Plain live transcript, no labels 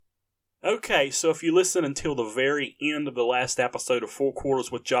Okay, so if you listen until the very end of the last episode of Four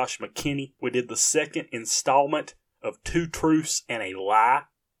Quarters with Josh McKinney, we did the second installment of Two Truths and a Lie.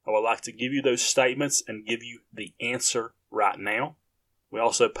 I would like to give you those statements and give you the answer right now. We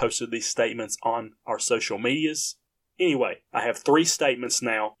also posted these statements on our social medias. Anyway, I have 3 statements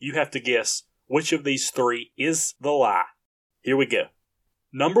now. You have to guess which of these 3 is the lie. Here we go.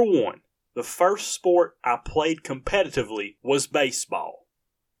 Number 1, the first sport I played competitively was baseball.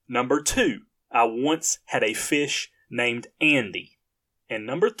 Number 2, I once had a fish named Andy. And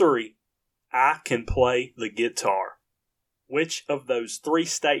number 3, I can play the guitar. Which of those 3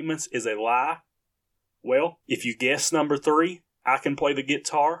 statements is a lie? Well, if you guess number 3, I can play the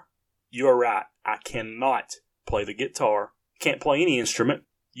guitar, you are right. I cannot play the guitar. Can't play any instrument.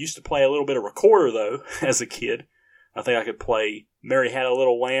 Used to play a little bit of recorder, though, as a kid. I think I could play Mary Had a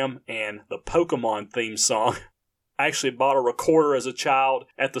Little Lamb and the Pokemon theme song. I actually bought a recorder as a child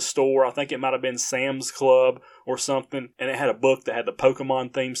at the store. I think it might have been Sam's Club or something. And it had a book that had the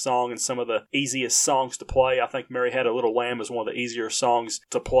Pokemon theme song and some of the easiest songs to play. I think Mary Had a Little Lamb is one of the easier songs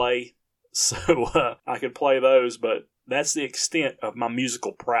to play. So I could play those, but that's the extent of my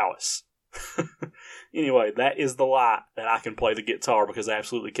musical prowess. Anyway, that is the lie that I can play the guitar, because I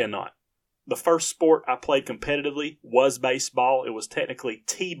absolutely cannot. The first sport I played competitively was baseball. It was technically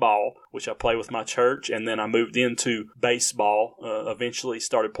t-ball, which I play with my church, and then I moved into baseball. Eventually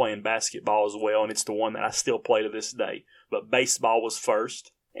started playing basketball as well, and it's the one that I still play to this day. But baseball was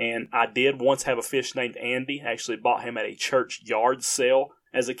first, and I did once have a fish named Andy. I actually bought him at a church yard sale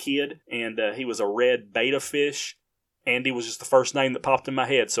as a kid, and he was a red betta fish. Andy was just the first name that popped in my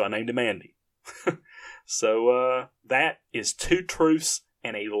head, so I named him Andy. So that is 2 truths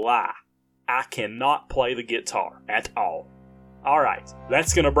and a lie. I cannot play the guitar at all. Alright,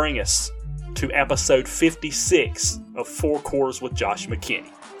 that's going to bring us to episode 56 of Four Quarters with Josh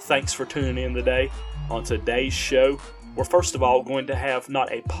McKinney. Thanks for tuning in today. On today's show, we're first of all going to have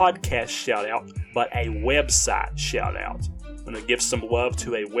not a podcast shout out, but a website shout out. I'm going to give some love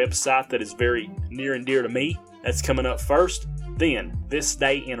to a website that is very near and dear to me. That's coming up first. Then, This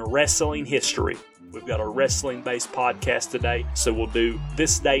Day in Wrestling History. We've got a wrestling-based podcast today, so we'll do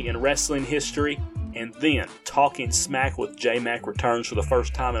This Day in Wrestling History, and then Talking Smack with J-Mac returns for the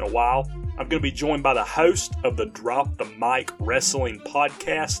first time in a while. I'm going to be joined by the host of the Drop the Mic Wrestling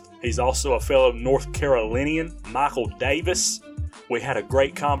podcast. He's also a fellow North Carolinian, Michael Davis. We had a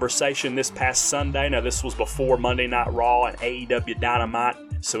great conversation this past Sunday. Now, this was before Monday Night Raw and AEW Dynamite,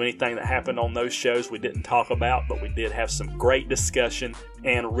 so anything that happened on those shows we didn't talk about, but we did have some great discussion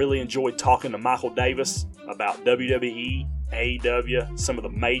and really enjoyed talking to Michael Davis about WWE, AEW, some of the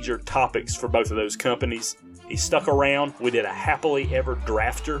major topics for both of those companies. He stuck around. We did a happily ever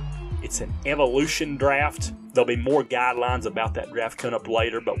drafter. It's an evolution draft. There'll be more guidelines about that draft coming up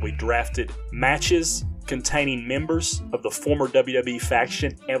later, but we drafted matches containing members of the former WWE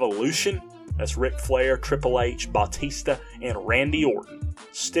faction Evolution. That's Ric Flair, Triple H, Batista, and Randy Orton.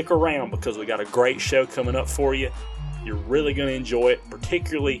 Stick around because we got a great show coming up for you. You're really going to enjoy it,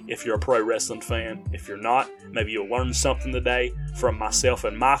 particularly if you're a pro wrestling fan. If you're not, maybe you'll learn something today from myself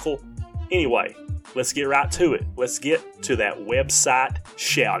and Michael. Anyway, let's get right to it. Let's get to that website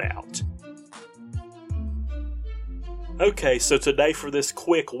shout out. Okay, so today for this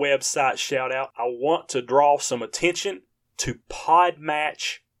quick website shout out, I want to draw some attention to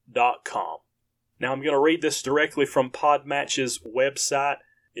Podmatch.com. Now I'm going to read this directly from Podmatch's website.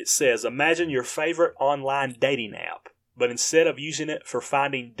 It says, imagine your favorite online dating app, but instead of using it for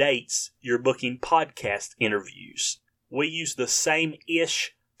finding dates, you're booking podcast interviews. We use the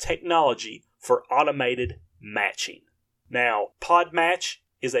same-ish technology for automated matching. Now, Podmatch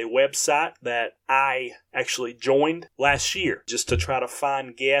is a website that I actually joined last year just to try to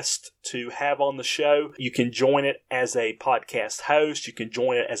find guests to have on the show. You can join it as a podcast host. You can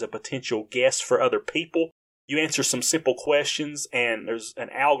join it as a potential guest for other people. You answer some simple questions, and there's an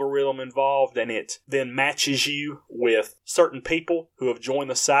algorithm involved, and it then matches you with certain people who have joined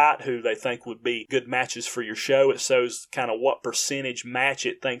the site who they think would be good matches for your show. It shows kind of what percentage match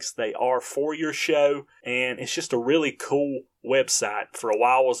it thinks they are for your show, and it's just a really cool website. For a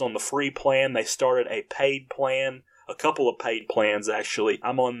while I was on the free plan. They started a paid plan, a couple of paid plans actually.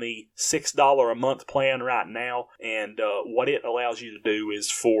 I'm on the $6 a month plan right now, and what it allows you to do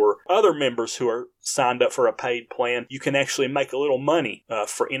is for other members who are signed up for a paid plan, you can actually make a little money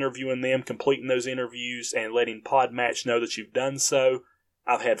for interviewing them, completing those interviews, and letting Podmatch know that you've done so.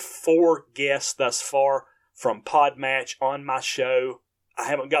 I've had 4 guests thus far from Podmatch on my show. I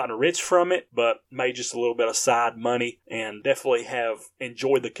haven't gotten rich from it, but made just a little bit of side money, and definitely have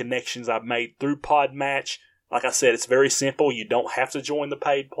enjoyed the connections I've made through Podmatch. Like I said, it's very simple. You don't have to join the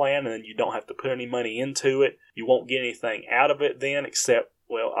paid plan, and you don't have to put any money into it. You won't get anything out of it then except,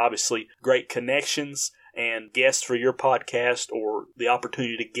 well, obviously, great connections and guests for your podcast, or the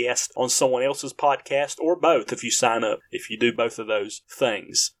opportunity to guest on someone else's podcast, or both if you sign up, if you do both of those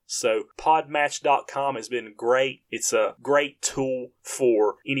things. So Podmatch.com has been great. It's a great tool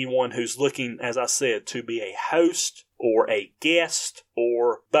for anyone who's looking, as I said, to be a host or a guest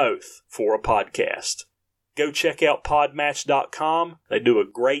or both for a podcast. Go check out Podmatch.com. They do a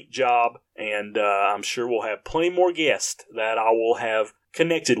great job, and I'm sure we'll have plenty more guests that I will have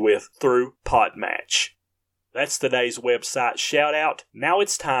connected with through Podmatch. That's today's website shout out. Now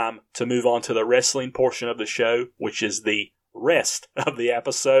it's time to move on to the wrestling portion of the show, which is the rest of the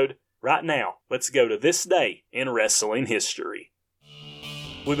episode. Right now, let's go to this day in wrestling history.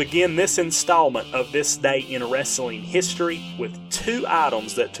 We begin this installment of This Day in Wrestling History with two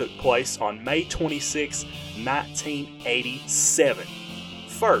items that took place on May 26, 1987.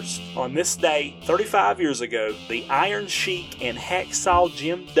 First, on this day, 35 years ago, the Iron Sheik and Hacksaw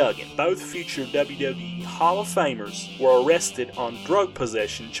Jim Duggan, both future WWE Hall of Famers, were arrested on drug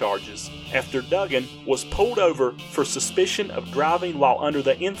possession charges after Duggan was pulled over for suspicion of driving while under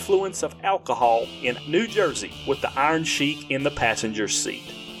the influence of alcohol in New Jersey with the Iron Sheik in the passenger seat.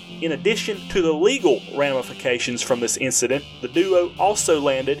 In addition to the legal ramifications from this incident, the duo also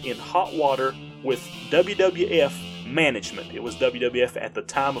landed in hot water with WWF management. It was WWF at the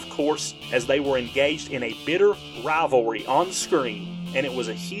time, of course, as they were engaged in a bitter rivalry on screen, and it was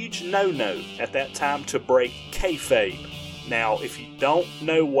a huge no-no at that time to break kayfabe. Now, if you don't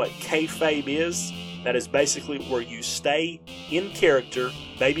know what kayfabe is, that is basically where you stay in character.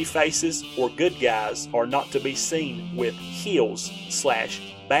 Baby faces or good guys are not to be seen with heels /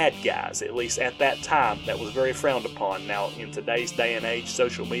 bad guys. At least at that time, that was very frowned upon. Now, in today's day and age,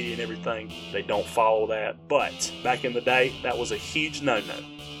 social media and everything, they don't follow that. But back in the day, that was a huge no-no.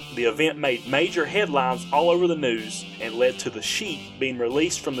 The event made major headlines all over the news and led to the Sheik being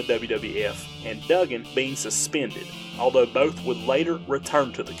released from the WWF and Duggan being suspended, although both would later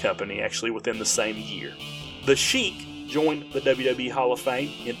return to the company, actually within the same year. The Sheik joined the WWE Hall of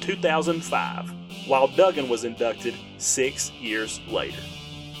Fame in 2005, while Duggan was inducted 6 years later.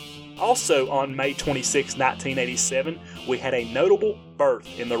 Also on May 26, 1987, we had a notable birth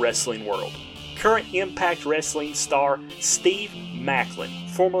in the wrestling world. Current Impact Wrestling star Steve Maclin,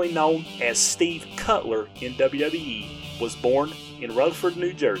 formerly known as Steve Cutler in WWE, was born in Rutherford,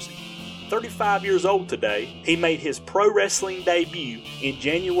 New Jersey. 35 years old today, he made his pro wrestling debut in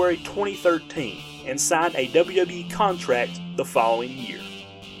January 2013 and signed a WWE contract the following year.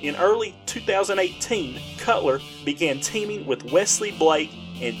 In early 2018, Cutler began teaming with Wesley Blake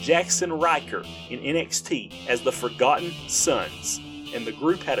and Jackson Riker in NXT as the Forgotten Sons, and the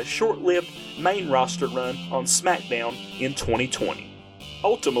group had a short-lived main roster run on SmackDown in 2020.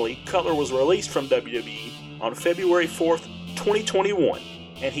 Ultimately, Cutler was released from WWE on February 4th, 2021,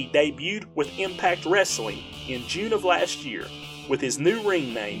 and he debuted with Impact Wrestling in June of last year with his new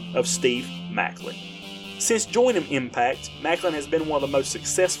ring name of Steve Maclin. Since joining Impact, Maclin has been one of the most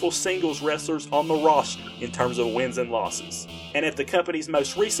successful singles wrestlers on the roster in terms of wins and losses. And at the company's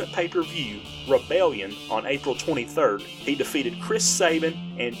most recent pay-per-view, Rebellion, on April 23rd, he defeated Chris Sabin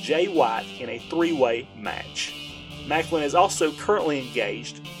and Jay White in a three-way match. Maclin is also currently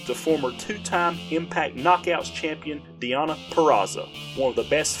engaged to former two-time Impact Knockouts champion Deonna Purrazzo, one of the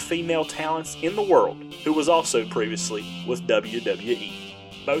best female talents in the world, who was also previously with WWE.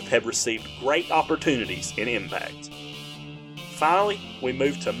 Both have received great opportunities in Impact. Finally, we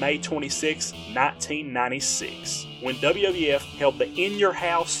move to May 26, 1996, when WWF held the In Your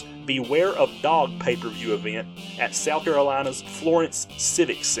House, Beware of Dog pay-per-view event at South Carolina's Florence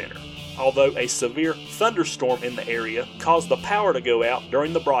Civic Center, although a severe thunderstorm in the area caused the power to go out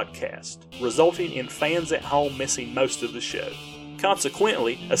during the broadcast, resulting in fans at home missing most of the show.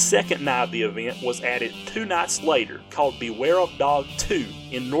 Consequently, a second night of the event was added 2 nights later, called Beware of Dog 2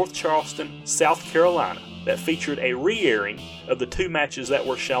 in North Charleston, South Carolina, that featured a re-airing of the 2 matches that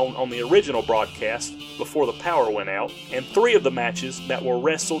were shown on the original broadcast before the power went out, and 3 of the matches that were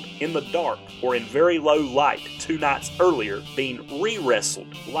wrestled in the dark or in very low light 2 nights earlier being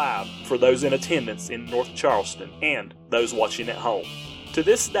re-wrestled live for those in attendance in North Charleston and those watching at home. To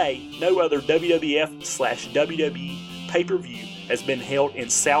this day, no other WWF/WWE pay-per-view has been held in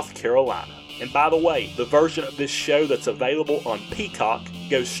South Carolina. And by the way, the version of this show that's available on Peacock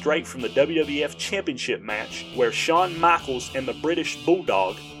goes straight from the WWF Championship match where Shawn Michaels and the British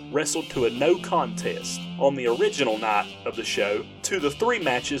Bulldog wrestled to a no contest on the original night of the show to the 3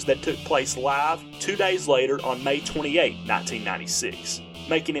 matches that took place live 2 days later on May 28, 1996.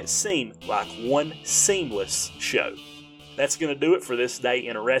 making it seem like one seamless show. That's going to do it for this day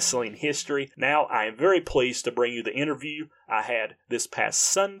in wrestling history. Now, I am very pleased to bring you the interview I had this past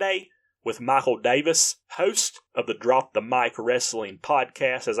Sunday with Michael Davis, host of the Drop the Mic Wrestling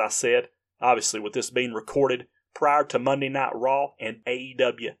podcast. As I said, obviously with this being recorded prior to Monday Night Raw and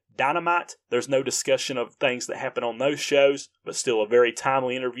AEW Dynamite, there's no discussion of things that happen on those shows, but still a very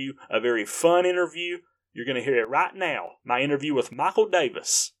timely interview, a very fun interview. You're going to hear it right now, my interview with Michael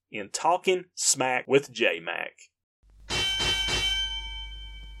Davis in Talking Smack with J-Mac.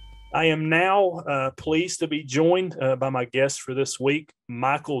 I am now pleased to be joined by my guest for this week,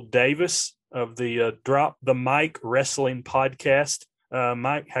 Michael Davis of the Drop the Mic Wrestling podcast.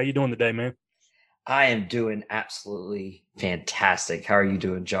 Mike, how you doing today, man? I am doing absolutely fantastic. How are you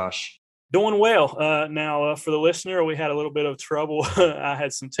doing, Josh? Doing well. Now, for the listener, we had a little bit of trouble. I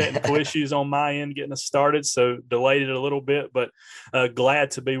had some technical issues on my end getting us started, so delayed it a little bit, but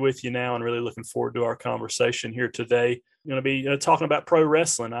glad to be with you now and really looking forward to our conversation here today. I'm going to be talking about pro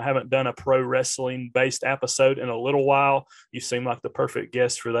wrestling. I haven't done a pro wrestling-based episode in a little while. You seem like the perfect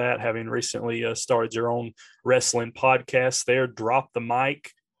guest for that, having recently started your own wrestling podcast there, Drop the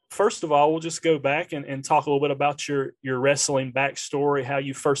Mic. First of all, we'll just go back and talk a little bit about your wrestling backstory, how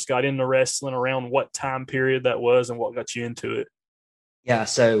you first got into wrestling, around what time period that was, and what got you into it. Yeah,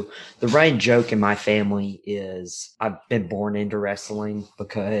 so the running joke in my family is I've been born into wrestling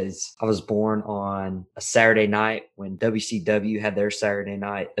because I was born on a Saturday night when WCW had their Saturday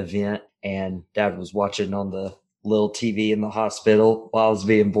night event, and Dad was watching on the little TV in the hospital while I was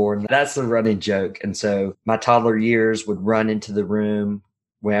being born. That's the running joke. And so my toddler years would run into the room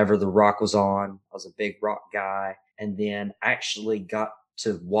whenever The Rock was on. I was a big Rock guy, and then actually got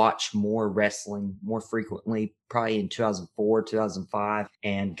to watch more wrestling more frequently, probably in 2004, 2005,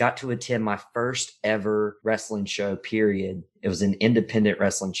 and got to attend my first ever wrestling show, period. It was an independent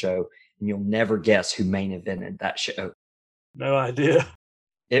wrestling show, and you'll never guess who main evented that show. No idea.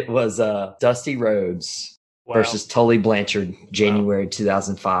 It was Dusty Rhodes versus Tully Blanchard, January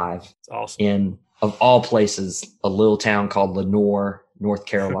 2005. That's awesome. In, of all places, a little town called Lenoir, North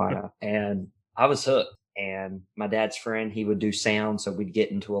Carolina. And I was hooked. And my dad's friend, he would do sound, so we'd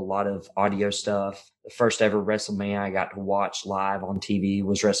get into a lot of audio stuff. The first ever WrestleMania I got to watch live on TV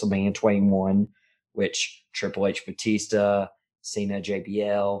was WrestleMania 21, which Triple H, Batista, Cena,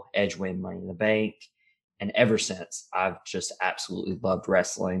 JBL, Edge win Money in the Bank. And ever since, I've just absolutely loved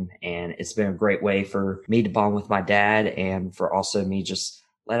wrestling. And it's been a great way for me to bond with my dad, and for also me just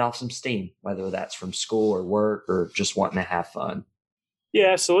let off some steam, whether that's from school or work or just wanting to have fun. Yeah,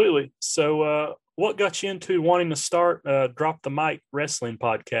 absolutely. So what got you into wanting to start Drop the Mic Wrestling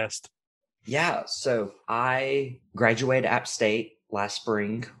podcast? Yeah, so I graduated App State last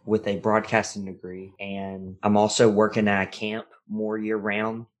spring with a broadcasting degree, and I'm also working at a camp more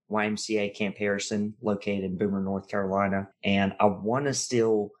year-round, YMCA Camp Harrison, located in Boomer, North Carolina. And I want to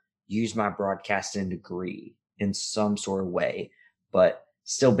still use my broadcasting degree in some sort of way, but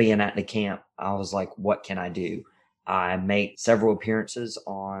still being at the camp, I was like, what can I do? I make several appearances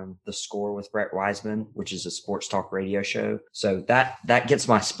on The Score with Brett Wiseman, which is a sports talk radio show. So that gets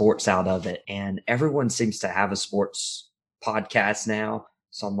my sports out of it. And everyone seems to have a sports podcast now.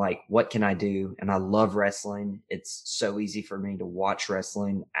 So I'm like, what can I do? And I love wrestling. It's so easy for me to watch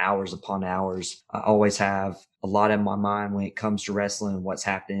wrestling hours upon hours. I always have a lot in my mind when it comes to wrestling and what's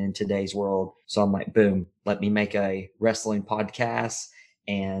happening in today's world. So I'm like, boom, let me make a wrestling podcast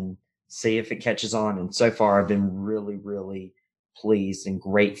and see if it catches on. And so far, I've been really, really pleased and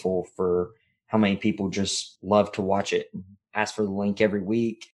grateful for how many people just love to watch it, ask for the link every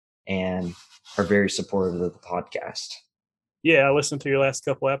week, and are very supportive of the podcast. Yeah, I listened to your last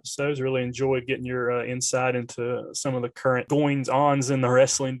couple episodes. Really enjoyed getting your insight into some of the current goings-ons in the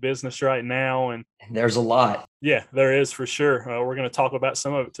wrestling business right now. And there's a lot. Yeah, there is for sure. We're going to talk about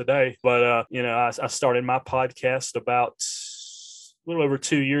some of it today. But, I started my podcast about a little over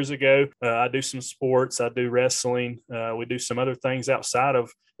 2 years ago. I do some sports. I do wrestling. We do some other things outside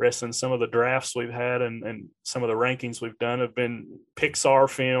of wrestling. Some of the drafts we've had and some of the rankings we've done have been Pixar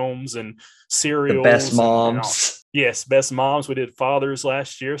films and serials. The best moms. Yes, best moms. We did fathers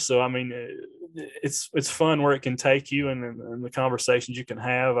last year. So, I mean, it's fun where it can take you and the conversations you can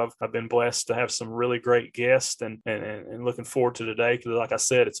have. I've been blessed to have some really great guests and looking forward to today because, like I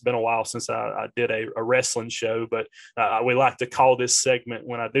said, it's been a while since I did a wrestling show, but we like to call this segment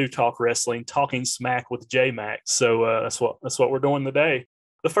when I do talk wrestling, Talking Smack with J-Mac. So that's what we're doing today.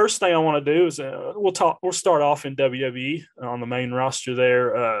 The first thing I want to do is we'll start off in WWE on the main roster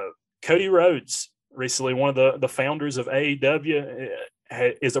there. Cody Rhodes, recently one of the founders of AEW,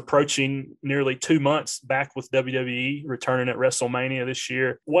 is approaching nearly 2 months back with WWE, returning at WrestleMania this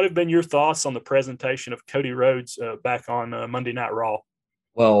year. What have been your thoughts on the presentation of Cody Rhodes back on Monday Night Raw?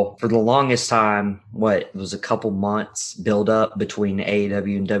 Well, for the longest time, it was a couple months build up between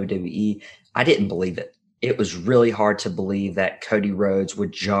AEW and WWE. I didn't believe it. It was really hard to believe that Cody Rhodes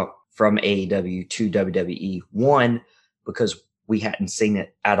would jump from AEW to WWE. One, because we hadn't seen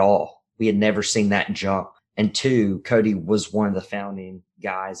it at all. We had never seen that jump. And two, Cody was one of the founding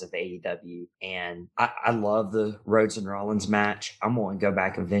guys of AEW. And I love the Rhodes and Rollins match. I'm going to go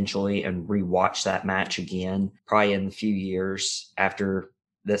back eventually and rewatch that match again, probably in a few years after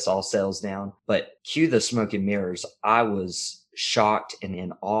this all settles down. But cue the smoke and mirrors. I was shocked and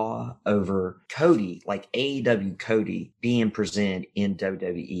in awe over Cody, like AEW Cody being presented in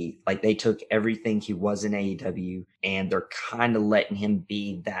WWE. Like they took everything he was in AEW and they're kind of letting him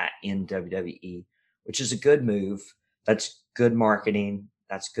be that in WWE, which is a good move. That's good marketing.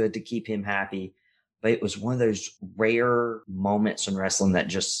 That's good to keep him happy. But it was one of those rare moments in wrestling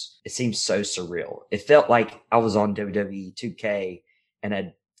that it seems so surreal. It felt like I was on WWE 2K and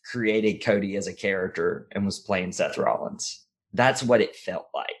had created Cody as a character and was playing Seth Rollins. That's what it felt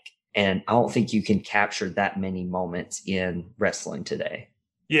like. And I don't think you can capture that many moments in wrestling today.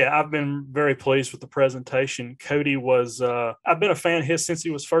 Yeah, I've been very pleased with the presentation. Cody was, I've been a fan of his since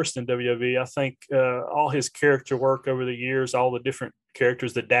he was first in WWE. I think all his character work over the years, all the different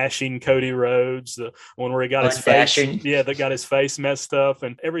characters, the dashing Cody Rhodes, the one where he got his face, that got his face messed up,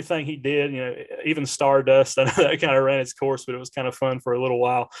 and everything he did, even Stardust, I know that kind of ran its course, but it was kind of fun for a little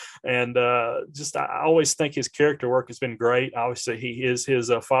while. And I always think his character work has been great. Obviously, he is his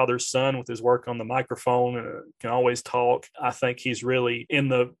father's son with his work on the microphone and can always talk. I think he's really, in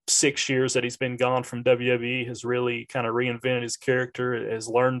the 6 years that he's been gone from WWE, has really kind of reinvented his character, has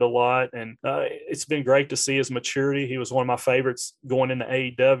learned a lot, and it's been great to see his maturity. He was one of my favorites going into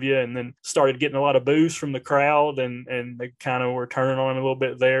AEW, and then started getting a lot of boos from the crowd, and they kind of were turning on him a little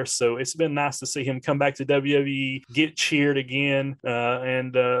bit there. So it's been nice to see him come back to WWE, get cheered again,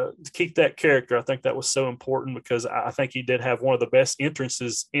 and keep that character. I think that was so important because I think he did have one of the best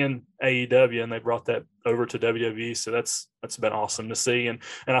entrances in AEW, and they brought that over to WWE. So that's been awesome to see. And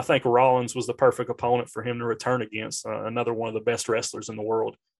I think Rollins was the perfect opponent for him to return against, another one of the best wrestlers in the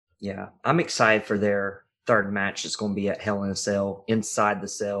world. Yeah, I'm excited for their third match. It's going to be at Hell in a Cell, inside the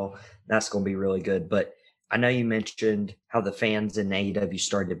cell. That's going to be really good. But I know you mentioned how the fans in AEW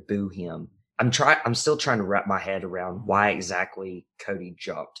started to boo him. I'm still trying to wrap my head around why exactly Cody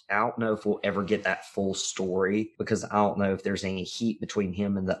jumped. I don't know if we'll ever get that full story because I don't know if there's any heat between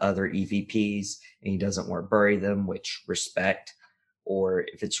him and the other EVPs and he doesn't want to bury them, which respect, or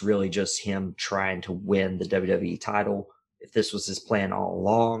if it's really just him trying to win the WWE title, if this was his plan all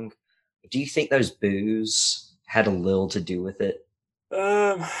along. Do you think those boos had a little to do with it?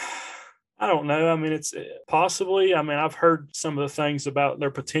 I don't know. I mean, it's possibly. I mean, I've heard some of the things about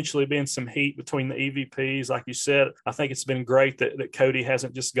there potentially being some heat between the EVPs. Like you said, I think it's been great that Cody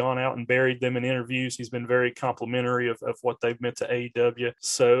hasn't just gone out and buried them in interviews. He's been very complimentary of what they've meant to AEW.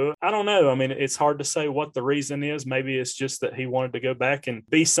 So I don't know. I mean, it's hard to say what the reason is. Maybe it's just that he wanted to go back and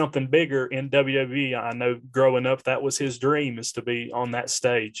be something bigger in WWE. I know growing up, that was his dream, is to be on that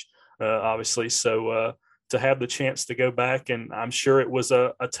stage, obviously. So, to have the chance to go back. And I'm sure it was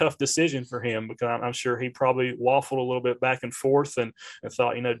a tough decision for him because I'm sure he probably waffled a little bit back and forth and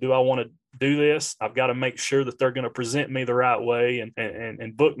thought, do I want to do this? I've got to make sure that they're going to present me the right way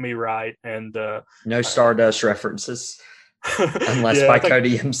and book me right. And no Stardust references. Unless by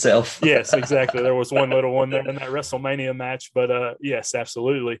Cody himself. Yes, exactly. There was one little one there in that WrestleMania match, but yes,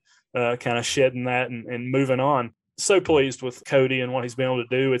 absolutely. Kind of shedding that and moving on. So pleased with Cody and what he's been able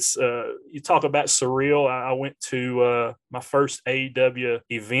to do. It's you talk about surreal. I went to my first AEW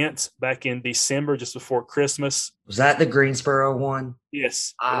event back in December, just before Christmas. Was that the Greensboro one?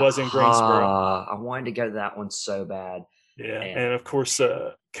 Yes, it was in Greensboro. I wanted to go to that one so bad. Yeah, and of course,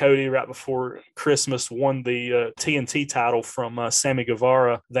 Cody, right before Christmas, won the TNT title from Sammy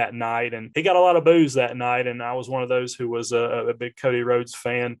Guevara that night, and he got a lot of boos that night, and I was one of those who was a big Cody Rhodes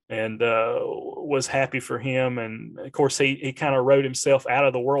fan and was happy for him, and of course, he kind of wrote himself out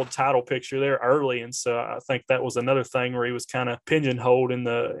of the world title picture there early, and so I think that was another thing where he was kind of pigeonholed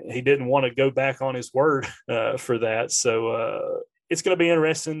he didn't want to go back on his word for that, so it's going to be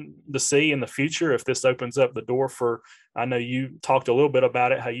interesting to see in the future if this opens up the door for, I know you talked a little bit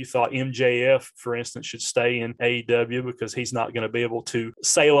about it, how you thought MJF, for instance, should stay in AEW because he's not going to be able to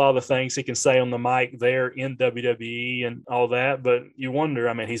say a lot of the things he can say on the mic there in WWE and all that. But you wonder,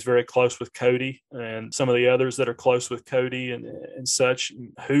 I mean, he's very close with Cody and some of the others that are close with Cody and such.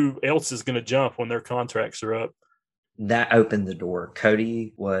 Who else is going to jump when their contracts are up? that opened the door.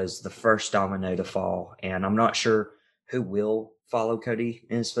 Cody was the first domino to fall, and I'm not sure who will follow Cody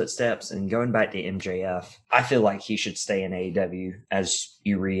in his footsteps. And going back to MJF, I feel like he should stay in AEW, as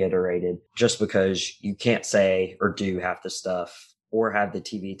you reiterated, just because you can't say or do half the stuff or have the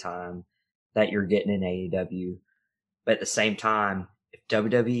TV time that you're getting in AEW. But at the same time, if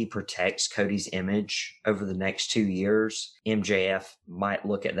WWE protects Cody's image over the next 2 years, MJF might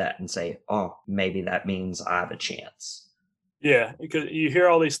look at that and say, oh, maybe that means I have a chance. Yeah, because you hear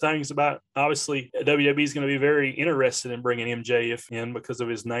all these things about, obviously, WWE is going to be very interested in bringing MJF in because of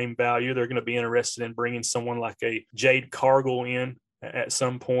his name value. They're going to be interested in bringing someone like a Jade Cargill in at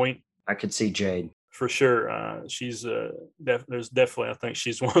some point. I could see Jade. For sure. She's there's definitely, I think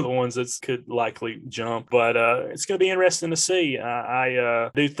she's one of the ones that could likely jump, but it's going to be interesting to see. I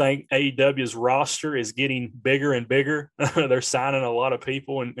do think AEW's roster is getting bigger and bigger. They're signing a lot of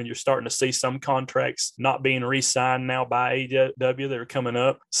people, and you're starting to see some contracts not being re-signed now by AEW that are coming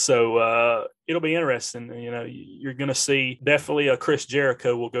up. So it'll be interesting. You know, you're going to see definitely a Chris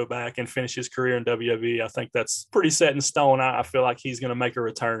Jericho will go back and finish his career in WWE. I think that's pretty set in stone. I feel like he's going to make a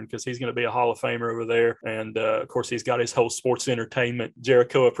return because he's going to be a Hall of Famer over there. And of course, he's got his whole sports entertainment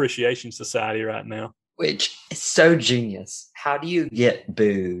Jericho Appreciation Society right now. Which is so genius. How do you get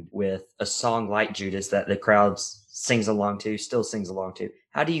booed with a song like Judas that the crowd sings along to, still sings along to?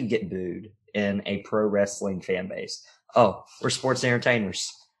 How do you get booed in a pro wrestling fan base? Oh, we're sports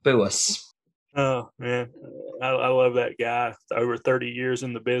entertainers. Boo us. Oh, man. I love that guy. Over 30 years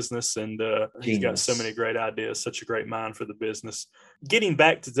in the business, and he's got so many great ideas, such a great mind for the business. Getting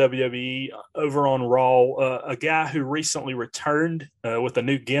back to WWE, over on Raw, a guy who recently returned with a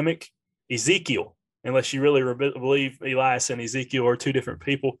new gimmick, Ezekiel. Unless you really believe Elias and Ezekiel are two different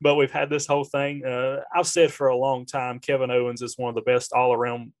people. But we've had this whole thing. I've said for a long time, Kevin Owens is one of the best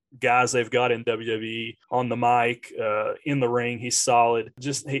all-around guys they've got in WWE. On the mic, in the ring, he's solid.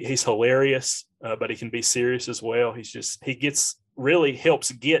 He's hilarious, but he can be serious as well. Really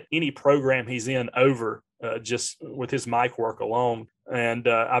helps get any program he's in over just with his mic work alone. And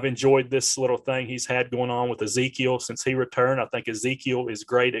I've enjoyed this little thing he's had going on with Ezekiel since he returned. I think Ezekiel is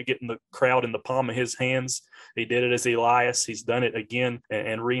great at getting the crowd in the palm of his hands. He did it as Elias. He's done it again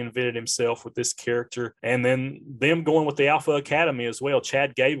and reinvented himself with this character. And then them going with the Alpha Academy as well.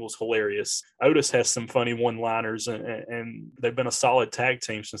 Chad Gable's hilarious. Otis has some funny one-liners, and they've been a solid tag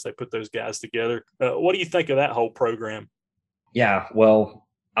team since they put those guys together. What do you think of that whole program? Yeah, well,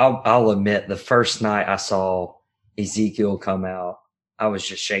 I'll admit the first night I saw Ezekiel come out, I was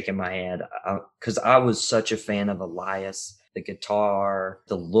just shaking my head because I was such a fan of Elias, the guitar,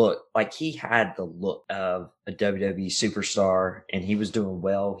 the look. Like, he had the look of a WWE superstar, and he was doing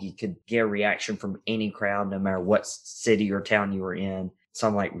well. He could get a reaction from any crowd, no matter what city or town you were in. So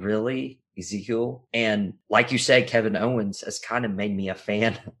I'm like, really? Ezekiel? And like you said, Kevin Owens has kind of made me a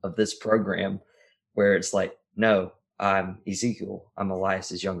fan of this program, where it's like, no, I'm Ezekiel. I'm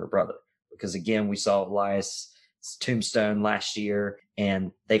Elias's younger brother. Because again, we saw Elias' tombstone last year,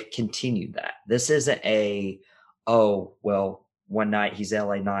 and they've continued that. This isn't one night he's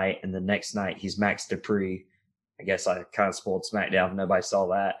LA Knight and the next night he's Max Dupree. I guess I kind of spoiled SmackDown. Nobody saw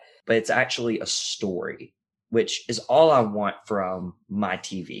that. But it's actually a story, which is all I want from my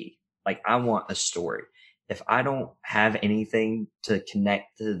TV. Like, I want a story. If I don't have anything to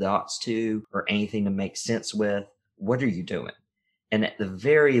connect the dots to or anything to make sense with, what are you doing? And at the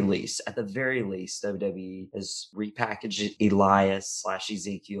very least, WWE has repackaged Elias /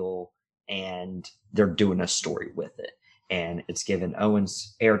 Ezekiel, and they're doing a story with it. And it's given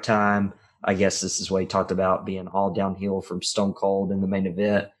Owens airtime. I guess this is what he talked about, being all downhill from Stone Cold in the main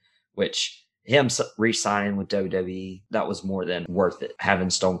event, which him re-signing with WWE, that was more than worth it, having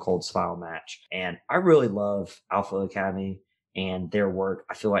Stone Cold's final match. And I really love Alpha Academy and their work.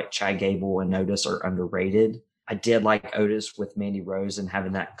 I feel like Chad Gable and Otis are underrated. I did like Otis with Mandy Rose and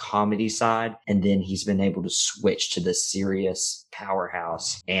having that comedy side. And then he's been able to switch to the serious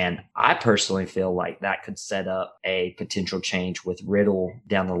powerhouse. And I personally feel like that could set up a potential change with Riddle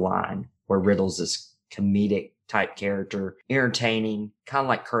down the line, where Riddle's this comedic type character, entertaining, kind of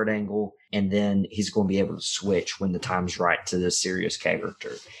like Kurt Angle. And then he's going to be able to switch when the time's right to the serious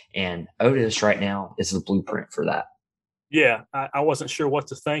character. And Otis right now is the blueprint for that. Yeah, I wasn't sure what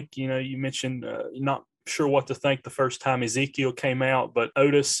to think. You know, you mentioned not sure what to think the first time Ezekiel came out, but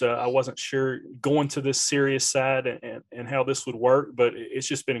Otis, I wasn't sure going to this serious side and how this would work, but it's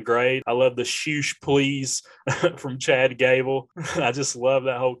just been great. I love the shoosh please from Chad Gable. I just love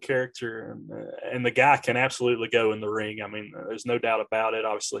that whole character, and the guy can absolutely go in the ring. I mean, there's no doubt about it.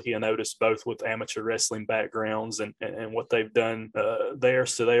 Obviously, he and Otis both with amateur wrestling backgrounds and what they've done there,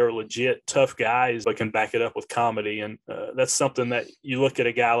 so they are legit tough guys, but can back it up with comedy, and that's something that you look at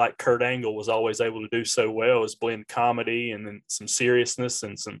a guy like Kurt Angle was always able to do so well, is blend comedy and then some seriousness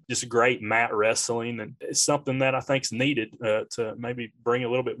and some just great mat wrestling. And it's something that I think is needed to maybe bring a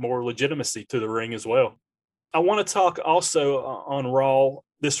little bit more legitimacy to the ring as well. I want to talk also on Raw,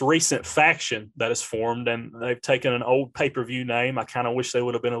 this recent faction that has formed, and they've taken an old pay-per-view name. I kind of wish they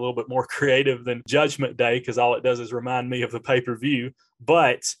would have been a little bit more creative than Judgment Day, because all it does is remind me of the pay-per-view.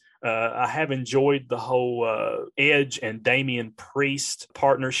 But I have enjoyed the whole Edge and Damian Priest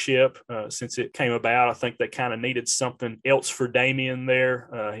partnership since it came about. I think they kind of needed something else for Damian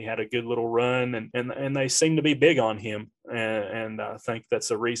there. He had a good little run, and they seem to be big on him. And I think that's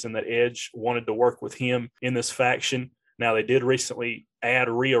a reason that Edge wanted to work with him in this faction. Now, they did recently add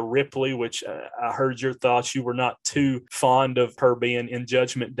Rhea Ripley, which I heard your thoughts. You were not too fond of her being in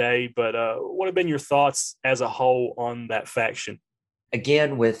Judgment Day, but what have been your thoughts as a whole on that faction?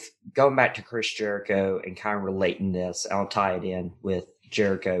 Again, with going back to Chris Jericho and kind of relating this, I'll tie it in with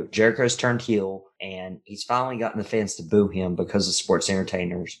Jericho. Jericho's turned heel, and he's finally gotten the fans to boo him because of sports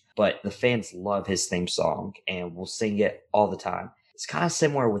entertainers. But the fans love his theme song and will sing it all the time. It's kind of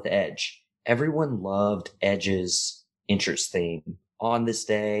similar with Edge. Everyone loved Edge's entrance theme. On this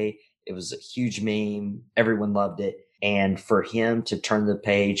day, it was a huge meme. Everyone loved it. And for him to turn the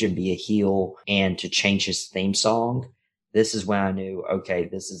page and be a heel and to change his theme song, this is when I knew, okay,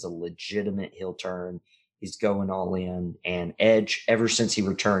 this is a legitimate heel turn. He's going all in. And Edge, ever since he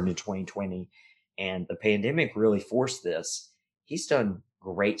returned in 2020, and the pandemic really forced this, he's done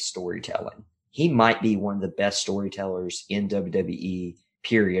great storytelling. He might be one of the best storytellers in WWE,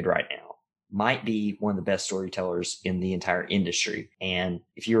 period, right now. Might be one of the best storytellers in the entire industry. And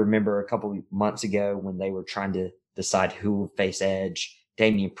if you remember a couple of months ago when they were trying to decide who would face Edge,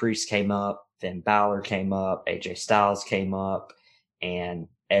 Damian Priest came up, Finn Balor came up, AJ Styles came up, and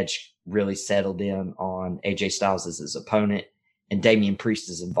Edge really settled in on AJ Styles as his opponent, and Damian Priest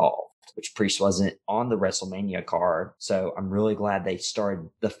is involved, which Priest wasn't on the WrestleMania card. So I'm really glad they started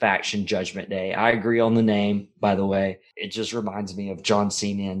the faction Judgment Day. I agree on the name, by the way. It just reminds me of John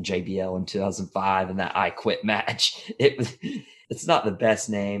Cena and JBL in 2005 and that I Quit match. It's not the best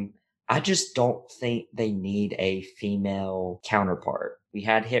name. I just don't think they need a female counterpart. We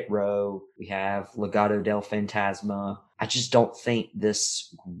had Hit Row. We have Legado del Fantasma. I just don't think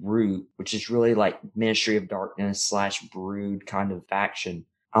this group, which is really like Ministry of Darkness / Brood kind of faction,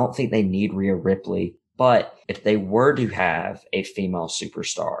 I don't think they need Rhea Ripley. But if they were to have a female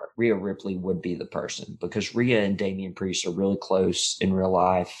superstar, Rhea Ripley would be the person, because Rhea and Damian Priest are really close in real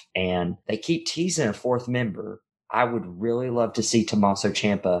life, and they keep teasing a fourth member. I would really love to see Tommaso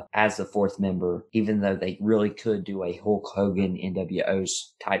Ciampa as the fourth member, even though they really could do a Hulk Hogan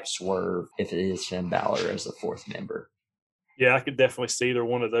NWO's type swerve if it is Finn Balor as the fourth member. Yeah, I could definitely see either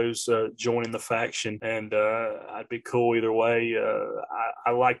one of those joining the faction, and I'd be cool either way.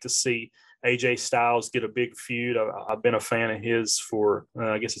 I like to see AJ Styles get a big feud. I've been a fan of his for,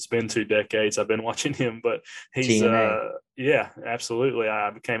 I guess it's been 2 decades I've been watching him, but he's, yeah, absolutely. I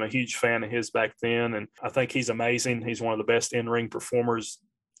became a huge fan of his back then, and I think he's amazing. He's one of the best in-ring performers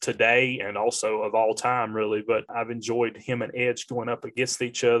today and also of all time, really. But I've enjoyed him and Edge going up against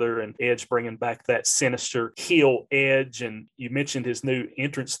each other, and Edge bringing back that sinister heel Edge. And you mentioned his new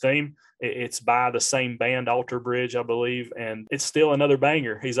entrance theme. It's by the same band, Alter Bridge, I believe, and it's still another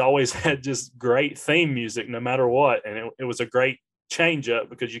banger. He's always had just great theme music no matter what, and it was a great change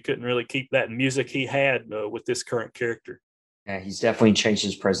up because you couldn't really keep that music he had with this current character. Yeah, he's definitely changed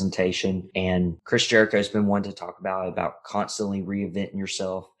his presentation, and Chris Jericho has been one to talk about constantly reinventing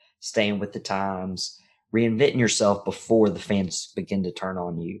yourself, staying with the times, reinventing yourself before the fans begin to turn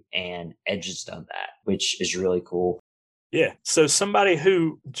on you, and Edge has done that, which is really cool. Yeah, so somebody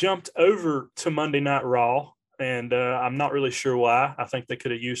who jumped over to Monday Night Raw, and I'm not really sure why. I think they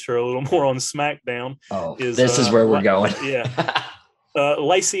could have used her a little more on SmackDown. Oh, this is where we're going. Yeah.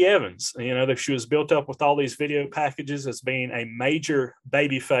 Lacey Evans, she was built up with all these video packages as being a major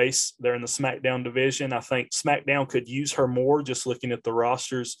babyface there in the SmackDown division. I think SmackDown could use her more, just looking at the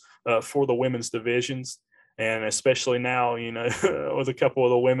rosters for the women's divisions. And especially now, with a couple of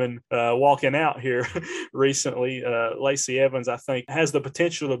the women walking out here recently, Lacey Evans, I think, has the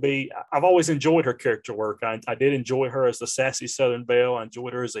potential to be. I've always enjoyed her character work. I did enjoy her as the sassy Southern Belle. I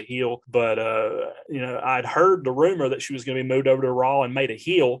enjoyed her as a heel, but I'd heard the rumor that she was going to be moved over to Raw and made a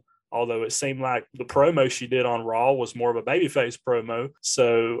heel. Although it seemed like the promo she did on Raw was more of a babyface promo.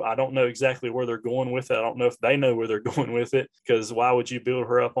 So I don't know exactly where they're going with it. I don't know if they know where they're going with it, because why would you build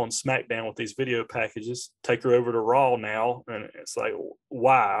her up on SmackDown with these video packages? Take her over to Raw now. And it's like,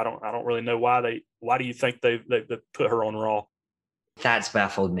 why? I don't really know why do you think they've put her on Raw? That's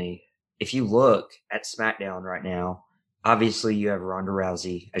baffled me. If you look at SmackDown right now, obviously you have Ronda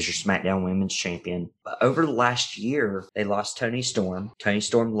Rousey as your SmackDown Women's Champion. But over the last year, they lost Toni Storm. Toni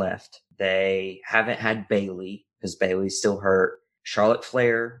Storm left. They haven't had Bayley because Bayley's still hurt. Charlotte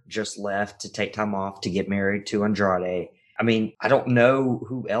Flair just left to take time off to get married to Andrade. I mean, I don't know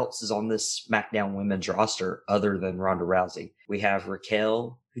who else is on this SmackDown Women's roster other than Ronda Rousey. We have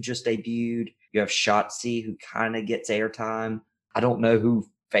Raquel, who just debuted. You have Shotzi, who kind of gets airtime. I don't know who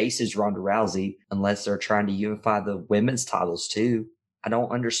faces Ronda Rousey unless they're trying to unify the women's titles too. I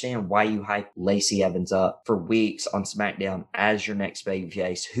don't understand why you hype Lacey Evans up for weeks on SmackDown as your next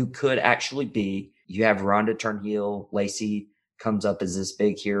babyface, who could actually be. You have Ronda turn heel. Lacey comes up as this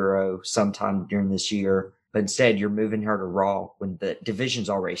big hero sometime during this year. But instead, you're moving her to Raw when the division's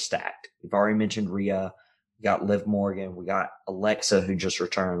already stacked. We've already mentioned Rhea. We got Liv Morgan. We got Alexa, who just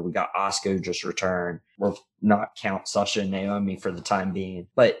returned. We got Asuka, who just returned. We'll not count Sasha and Naomi for the time being.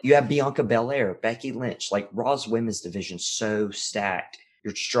 But you have Bianca Belair, Becky Lynch. Like, Raw's women's division so stacked.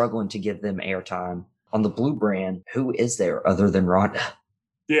 You're struggling to give them airtime. On the Blue brand, who is there other than Ronda?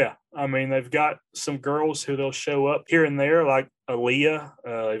 Yeah, I mean, they've got some girls who they'll show up here and there, like Aaliyah.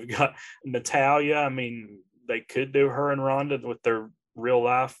 They've got Natalya. I mean, they could do her and Ronda with their real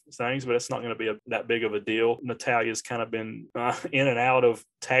life things, but it's not going to be that big of a deal. Natalya's kind of been in and out of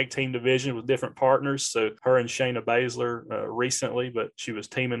tag team division with different partners. So her and Shayna Baszler recently, but she was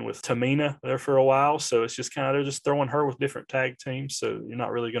teaming with Tamina there for a while. So it's just they're just throwing her with different tag teams. So you're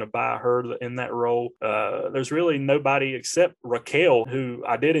not really going to buy her in that role. There's really nobody except Raquel, who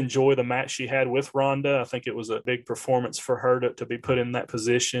I did enjoy the match she had with Ronda. I think it was a big performance for her to be put in that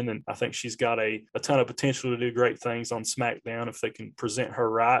position. And I think she's got a ton of potential to do great things on SmackDown if they can present her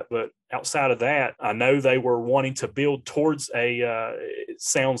right. But outside of that, I know they were wanting to build towards it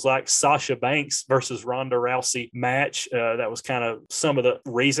sounds like Sasha Banks versus Ronda Rousey match. That was kind of some of the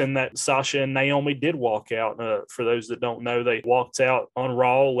reason that Sasha and Naomi did walk out. For those that don't know, they walked out on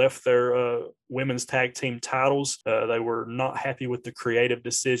Raw, left their women's tag team titles. They were not happy with the creative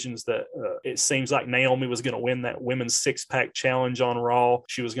decisions that it seems like Naomi was going to win that women's six-pack challenge on Raw.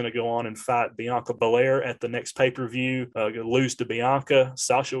 She was going to go on and fight Bianca Belair at the next pay-per-view, lose to Bianca.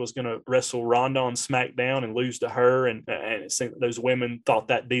 Sasha was going to wrestle Ronda on SmackDown and lose to her. And it seemed those women thought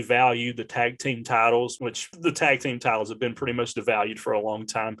that devalued the tag team titles, which the tag team titles have been pretty much devalued for a long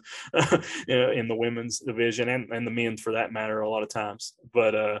time in the women's division and the men for that matter a lot of times.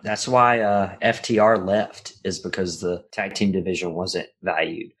 But that's why FTR left, is because the tag team division wasn't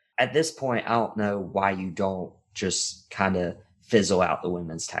valued. At this point, I don't know why you don't just kind of fizzle out the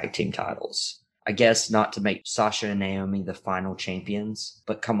women's tag team titles. I guess not to make Sasha and Naomi the final champions,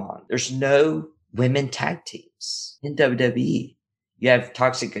 but come on. There's no women tag teams in WWE. You have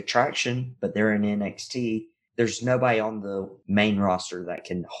Toxic Attraction, but they're in NXT. There's nobody on the main roster that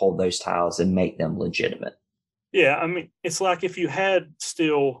can hold those titles and make them legitimate. Yeah, I mean, it's like if you had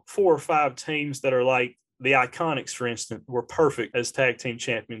still 4 or 5 teams that are like the Iconics, for instance, were perfect as tag team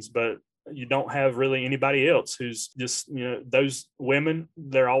champions, but you don't have really anybody else who's just, those women,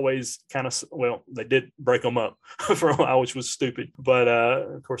 they're always kind of, well, they did break them up for a while, which was stupid. But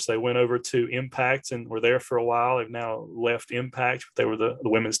of course, they went over to Impact and were there for a while. They've now left Impact. They were the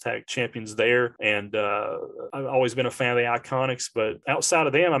women's tag champions there. And I've always been a fan of the Iconics. But outside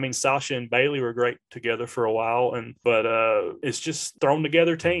of them, I mean, Sasha and Bayley were great together for a while. But it's just thrown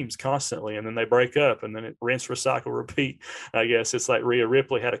together teams constantly. And then they break up and then it rinse, recycle, repeat. I guess it's like Rhea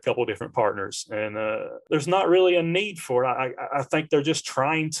Ripley had a couple different partners, and there's not really a need for it. I think they're just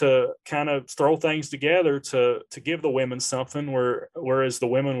trying to kind of throw things together to give the women something, whereas the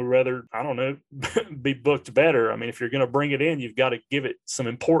women would rather, I don't know, be booked better. I mean, if you're going to bring it in, you've got to give it some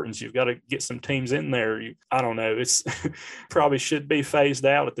importance. You've got to get some teams in there. I don't know. It's probably should be phased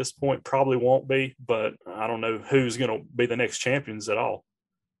out at this point. Probably won't be, but I don't know who's going to be the next champions at all.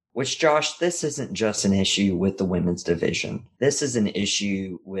 Which, Josh, this isn't just an issue with the women's division. This is an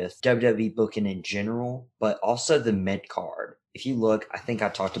issue with WWE booking in general, but also the mid-card. If you look, I think I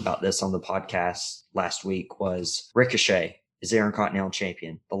talked about this on the podcast last week, was Ricochet is Intercontinental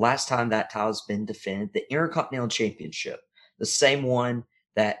Champion. The last time that title's been defended, the Intercontinental Championship, the same one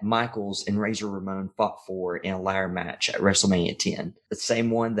that Michaels and Razor Ramon fought for in a ladder match at WrestleMania 10. The same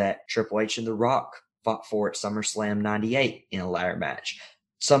one that Triple H and The Rock fought for at SummerSlam 98 in a ladder match.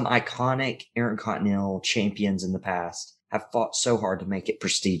 Some iconic Intercontinental champions in the past have fought so hard to make it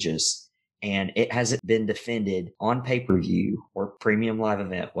prestigious, and it hasn't been defended on pay-per-view or premium live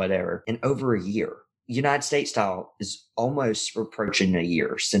event, whatever, in over a year. United States title is almost approaching a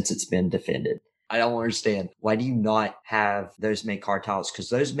year since it's been defended. I don't understand. Why do you not have those mid-card titles? Because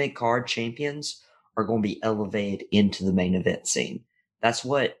those mid-card champions are going to be elevated into the main event scene. That's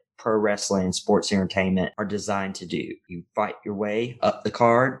what pro wrestling and sports entertainment are designed to do. You fight your way up the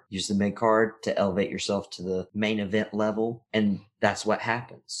card, use the mid-card to elevate yourself to the main event level, and that's what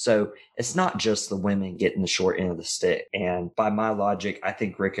happens. So it's not just the women getting the short end of the stick. And by my logic, I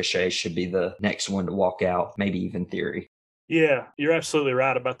think Ricochet should be the next one to walk out, maybe even Theory. Yeah, you're absolutely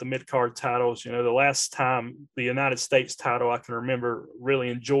right about the mid-card titles. You know, the last time the United States title I can remember really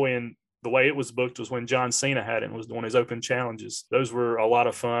enjoying the way it was booked was when John Cena had it and was doing his open challenges. Those were a lot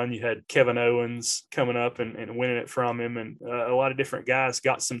of fun. You had Kevin Owens coming up and winning it from him, and a lot of different guys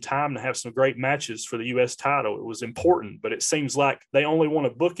got some time to have some great matches for the U.S. title. It was important, but it seems like they only want to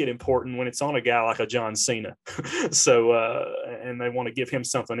book it important when it's on a guy like a John Cena. So, and they want to give him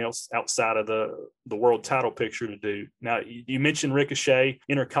something else outside of the world title picture to do. Now, you mentioned Ricochet,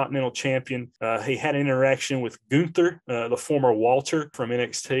 Intercontinental Champion. He had an interaction with Gunther, the former Walter from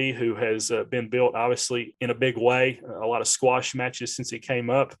NXT, who has been built obviously in a big way, a lot of squash matches since he came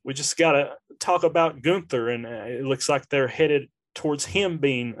up. We just got to talk about Gunther, and it looks like they're headed towards him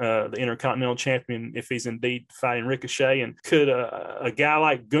being the Intercontinental Champion if he's indeed fighting Ricochet. And could a guy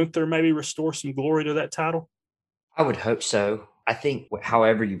like Gunther maybe restore some glory to that title? I would hope so. I think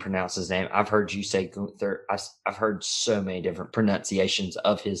however you pronounce his name, I've heard you say Gunther. I've heard so many different pronunciations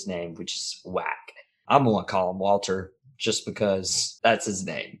of his name, which is whack. I'm going to call him Walter just because that's his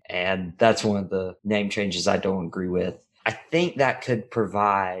name. And that's one of the name changes I don't agree with. I think that could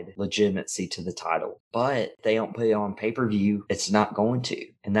provide legitimacy to the title, but they don't put it on pay-per-view. It's not going to.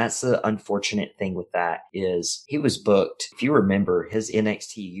 And that's the unfortunate thing with that is he was booked. If you remember, his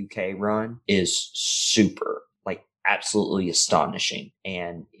NXT UK run is super, like absolutely astonishing.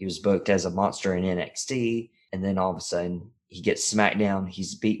 And he was booked as a monster in NXT. And then all of a sudden he gets SmackDown.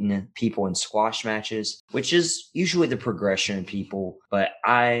 He's beating people in squash matches, which is usually the progression in people. But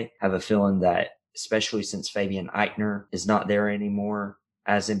I have a feeling that, especially since Fabian Eichner is not there anymore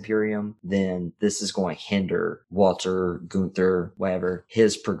as Imperium, then this is going to hinder Walter, Gunther, whatever,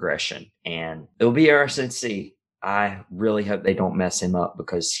 his progression. And it'll be interesting to see. I really hope they don't mess him up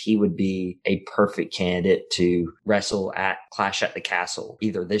because he would be a perfect candidate to wrestle at Clash at the Castle,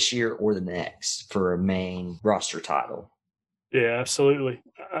 either this year or the next, for a main roster title. Yeah, absolutely.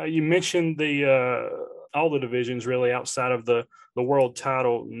 You mentioned all the divisions really outside of the world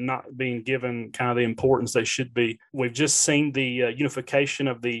title not being given kind of the importance they should be. We've just seen the unification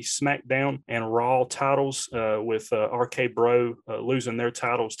of the SmackDown and Raw titles with RK Bro losing their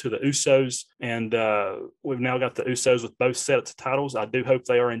titles to the Usos. And we've now got the Usos with both sets of titles. I do hope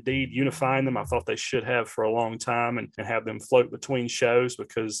they are indeed unifying them. I thought they should have for a long time and have them float between shows,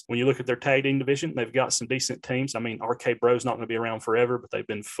 because when you look at their tag team division, they've got some decent teams. I mean, RK Bro's not going to be around forever, but they've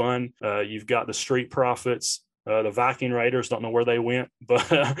been fun. You've got the Street Profits. The Viking Raiders, don't know where they went, but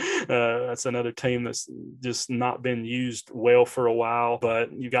that's another team that's just not been used well for a while.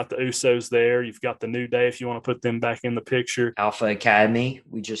 But you got the Usos there. You've got the New Day if you want to put them back in the picture. Alpha Academy,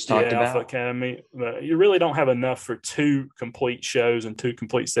 we just talked about. Alpha Academy. But you really don't have enough for two complete shows and two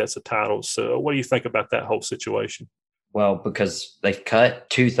complete sets of titles. So what do you think about that whole situation? Well, because they've cut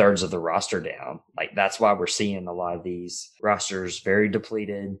 2/3 of the roster down. Like, that's why we're seeing a lot of these rosters very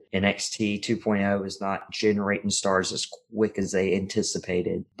depleted. NXT 2.0 is not generating stars as quick as they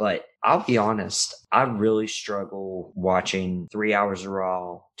anticipated. But I'll be honest, I really struggle watching 3 hours of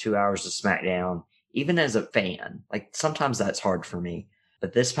Raw, 2 hours of SmackDown, even as a fan. Like, sometimes that's hard for me.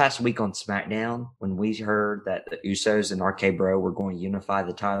 But this past week on SmackDown, when we heard that the Usos and RK Bro were going to unify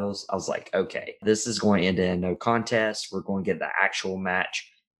the titles, I was like, okay, this is going to end in a no contest. We're going to get the actual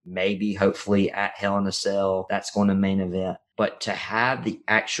match, maybe, hopefully, at Hell in a Cell. That's going to main event. But to have the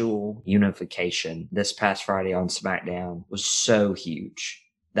actual unification this past Friday on SmackDown was so huge.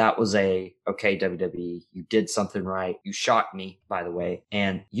 That was okay, WWE, you did something right. You shocked me, by the way.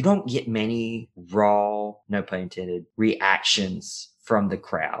 And you don't get many Raw, no pun intended, reactions from the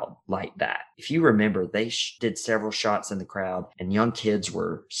crowd like that. If you remember, they did several shots in the crowd and young kids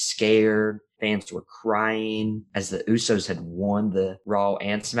were scared. Fans were crying as the Usos had won the Raw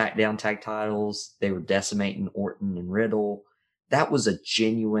and SmackDown tag titles. They were decimating Orton and Riddle. that was a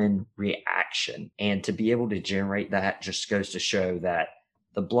genuine reaction. And to be able to generate that just goes to show that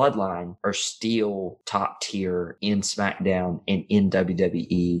the Bloodline are still top tier in SmackDown and in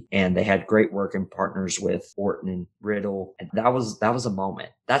WWE. And they had great working partners with Orton and Riddle. And that was a moment.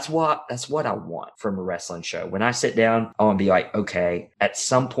 That's what I want from a wrestling show. When I sit down, I want to be like, okay, at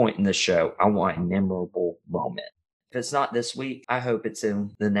some point in the show, I want a memorable moment. If it's not this week, I hope it's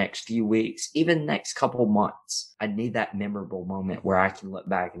in the next few weeks, even next couple months. I need that memorable moment where I can look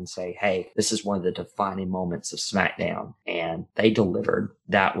back and say, hey, this is one of the defining moments of SmackDown. And they delivered.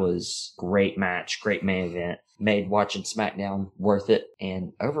 That was great match, great main event. Made watching SmackDown worth it.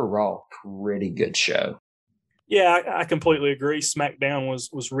 And overall, pretty good show. Yeah, I completely agree. SmackDown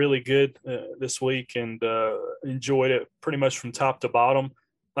was really good this week, and enjoyed it pretty much from top to bottom.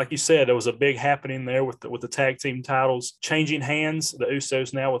 Like you said, there was a big happening there with the tag team titles changing hands. The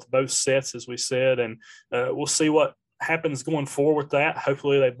Usos now with both sets, as we said, and we'll see what happens going forward with that.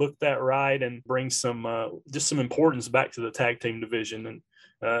 Hopefully, they book that right and bring some just some importance back to the tag team division. And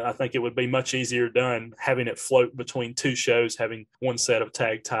I think it would be much easier done having it float between two shows, having one set of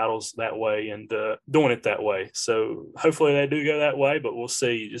tag titles that way, and doing it that way. So hopefully they do go that way, but we'll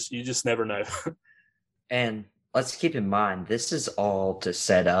see. You just never know. And let's keep in mind, this is all to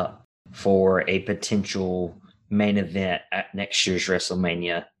set up for a potential main event at next year's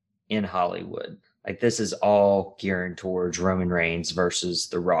WrestleMania in Hollywood. Like, this is all gearing towards Roman Reigns versus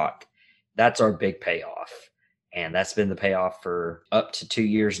The Rock. That's our big payoff. And that's been the payoff for up to 2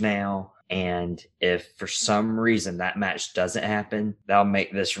 years now. And if for some reason that match doesn't happen, that'll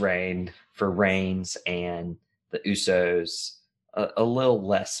make this reign for Reigns and the Usos a little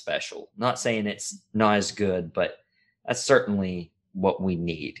less special. Not saying it's not as good, but that's certainly what we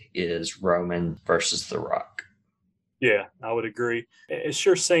need is Roman versus The Rock. Yeah, I would agree. It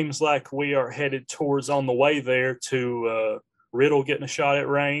sure seems like we are headed towards on the way there to Riddle getting a shot at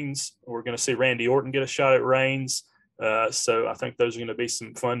Reigns. We're going to see Randy Orton get a shot at Reigns. So I think those are going to be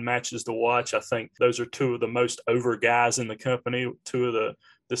some fun matches to watch. I think those are two of the most over guys in the company,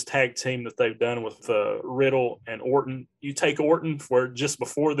 this tag team that they've done with Riddle and Orton. You take Orton, where just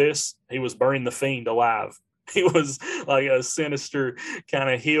before this, he was burning the Fiend alive. He was like a sinister kind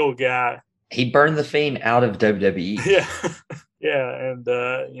of heel guy. He burned the Fiend out of WWE. Yeah. Yeah,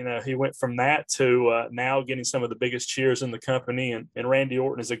 and he went from that to now getting some of the biggest cheers in the company. And Randy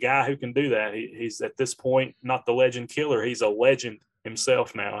Orton is a guy who can do that. He's at this point not the legend killer. He's a legend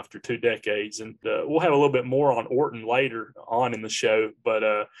himself now after 2 decades. And we'll have a little bit more on Orton later on in the show. But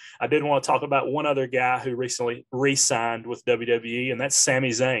I did want to talk about one other guy who recently re-signed with WWE, and that's Sami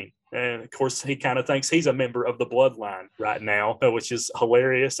Zayn. And, of course, he kind of thinks he's a member of the Bloodline right now, which is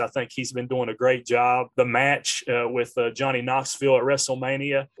hilarious. I think he's been doing a great job. The match with Johnny Knoxville at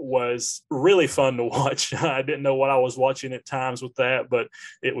WrestleMania was really fun to watch. I didn't know what I was watching at times with that, but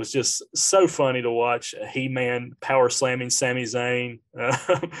it was just so funny to watch. He-Man power slamming Sami Zayn.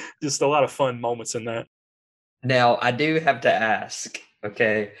 Just a lot of fun moments in that. Now, I do have to ask,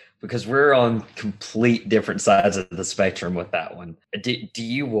 okay, because we're on complete different sides of the spectrum with that one. Do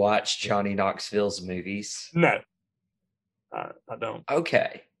you watch Johnny Knoxville's movies? No, I don't.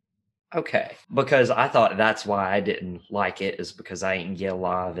 Okay. Because I thought that's why I didn't like it, is because I didn't get a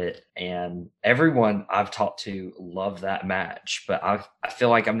lot of it. And everyone I've talked to loved that match. But I feel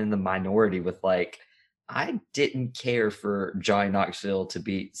like I'm in the minority with, like, I didn't care for Johnny Knoxville to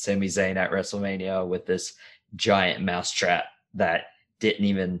beat Sami Zayn at WrestleMania with this giant mousetrap that didn't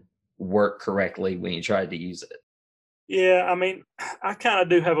even work correctly when you tried to use it. Yeah, I mean, I kind of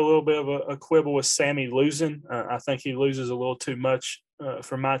do have a little bit of a quibble with Sammy losing. I think he loses a little too much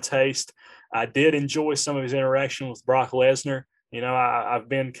for my taste. I did enjoy some of his interaction with Brock Lesnar. You know, I've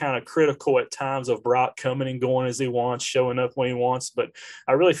been kind of critical at times of Brock coming and going as he wants, showing up when he wants. But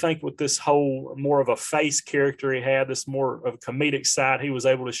I really think with this whole more of a face character he had, this more of a comedic side he was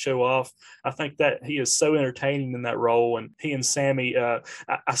able to show off, I think that he is so entertaining in that role. And he and Sammy, I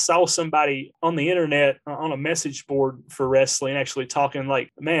saw somebody on the internet on a message board for wrestling actually talking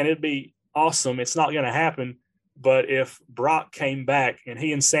like, man, it'd be awesome. It's not going to happen. But if Brock came back and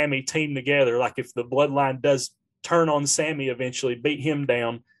he and Sammy teamed together, like if the Bloodline does turn on Sammy eventually, beat him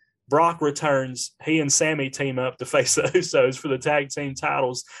down, Brock returns, he and Sammy team up to face the Usos for the tag team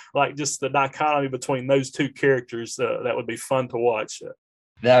titles. Like, just the dichotomy between those two characters, that would be fun to watch.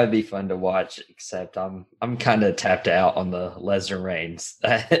 That would be fun to watch, except I'm kind of tapped out on the Lesnar Reigns.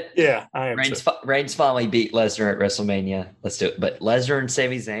 Yeah, I am Reigns, too. Reigns finally beat Lesnar at WrestleMania. Let's do it. But Lesnar and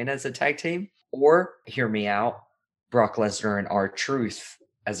Sami Zayn as a tag team? Or, hear me out, Brock Lesnar and R-Truth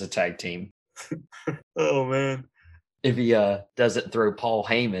as a tag team. Oh, man. If he doesn't throw Paul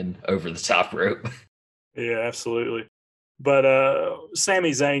Heyman over the top rope. Yeah, absolutely. But Sami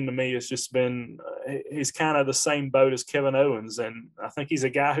Zayn to me has just been he's kind of the same boat as Kevin Owens, and I think he's a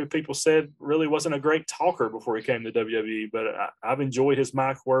guy who people said really wasn't a great talker before he came to WWE. But I've enjoyed his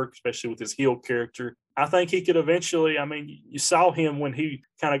mic work, especially with his heel character. I think he could eventually. I mean, you saw him when he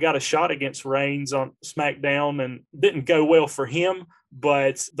kind of got a shot against Reigns on SmackDown, and didn't go well for him.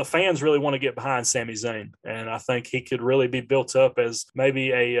 But the fans really want to get behind Sami Zayn, and I think he could really be built up as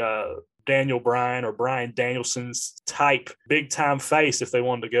maybe a Daniel Bryan or Bryan Danielson's type big time face if they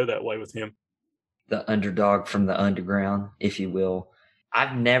wanted to go that way with him. The underdog from the underground, if you will.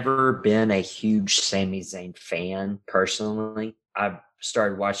 I've never been a huge Sami Zayn fan personally. I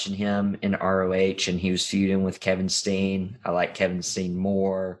started watching him in ROH and he was feuding with Kevin Steen. I like Kevin Steen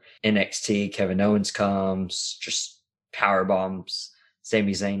more. NXT, Kevin Owens comes, just power bombs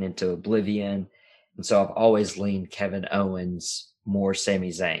Sami Zayn into oblivion. And so I've always leaned Kevin Owens more Sami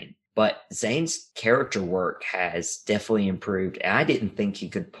Zayn. But Zayn's character work has definitely improved. And I didn't think he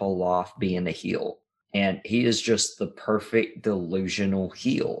could pull off being a heel. And he is just the perfect delusional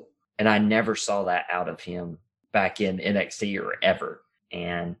heel. And I never saw that out of him back in NXT or ever.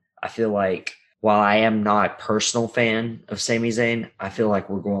 And I feel like while I am not a personal fan of Sami Zayn, I feel like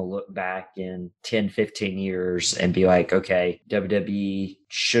we're going to look back in 10, 15 years and be like, okay, WWE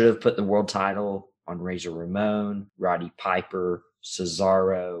should have put the world title on Razor Ramon, Roddy Piper,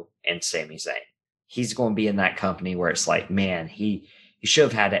 Cesaro, and Sami Zayn. He's going to be in that company where it's like, man, he should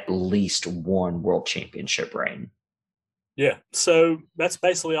have had at least one world championship reign. Yeah, so that's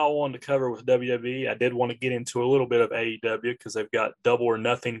basically all I wanted to cover with WWE. I did want to get into a little bit of AEW because they've got Double or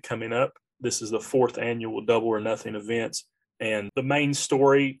Nothing coming up. This is the 4th annual Double or Nothing events. And the main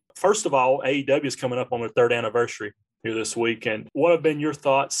story, first of all, AEW is coming up on their 3rd anniversary here this week. And what have been your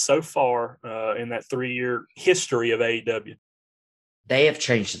thoughts so far in that 3-year history of AEW? They have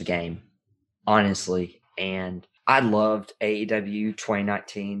changed the game, honestly. And I loved AEW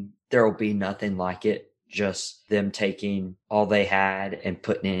 2019. There will be nothing like it. Just them taking all they had and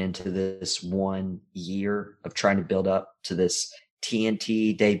putting it into this 1 year of trying to build up to this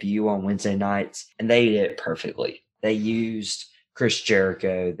TNT debut on Wednesday nights. And they did it perfectly. They used Chris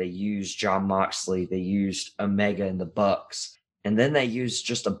Jericho. They used Jon Moxley. They used Omega and the Bucks. And then they used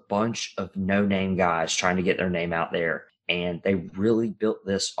just a bunch of no-name guys trying to get their name out there. And they really built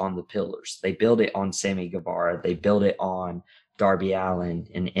this on the pillars. They built it on Sammy Guevara. They built it on Darby Allin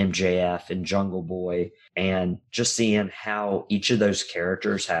and MJF and Jungle Boy. And just seeing how each of those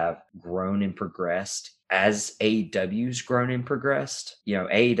characters have grown and progressed as AEW's grown and progressed. You know,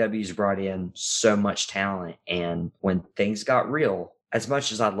 AEW's brought in so much talent. And when things got real, as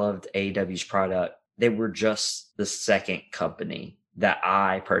much as I loved AEW's product, they were just the second company that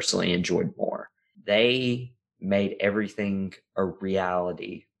I personally enjoyed more. They made everything a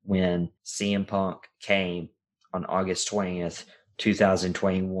reality when CM Punk came on August 20th,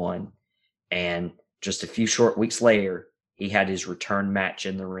 2021. And just a few short weeks later, he had his return match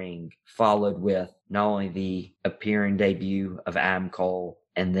in the ring, followed with not only the appearing debut of Adam Cole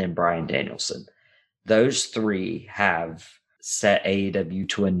and then Bryan Danielson. Those 3 have set AEW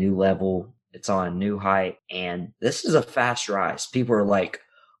to a new level. It's on a new height. And this is a fast rise. People are like,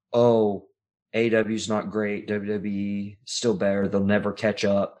 oh, AEW's not great. WWE still better. They'll never catch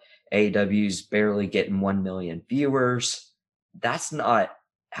up. AEW's barely getting 1 million viewers. That's not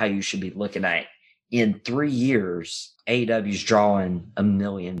how you should be looking at it. In 3 years, AEW's drawing 1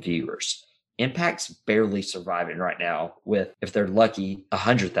 million viewers. Impact's barely surviving right now with, if they're lucky,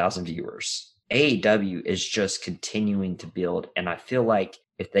 100,000 viewers. AEW is just continuing to build. And I feel like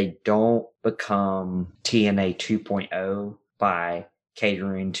if they don't become TNA 2.0 by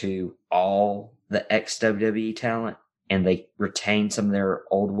catering to all the ex-WWE talent and they retain some of their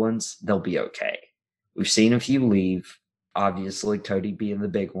old ones, they'll be okay. We've seen a few leave, obviously Cody being the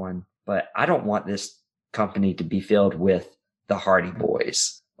big one, but I don't want this company to be filled with the Hardy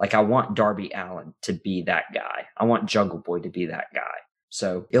Boys. Like, I want Darby Allin to be that guy. I want Jungle Boy to be that guy.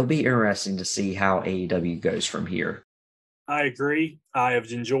 So it'll be interesting to see how AEW goes from here. I agree. I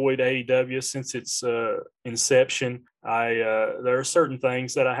have enjoyed AEW since its inception. There are certain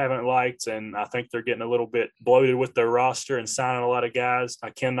things that I haven't liked, and I think they're getting a little bit bloated with their roster and signing a lot of guys. I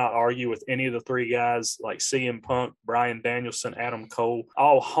cannot argue with any of the 3 guys like CM Punk, Bryan Danielson, Adam Cole,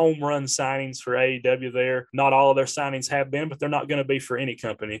 all home run signings for AEW there. Not all of their signings have been, but they're not going to be for any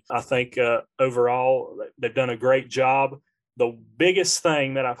company. I think overall they've done a great job. The biggest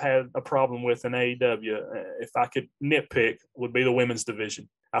thing that I've had a problem with in AEW, if I could nitpick, would be the women's division.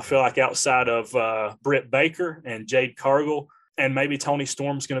 I feel like outside of Britt Baker and Jade Cargill, and maybe Toni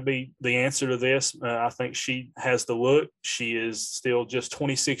Storm's going to be the answer to this, I think she has the look. She is still just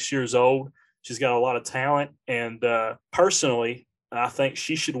 26 years old. She's got a lot of talent, and personally, I think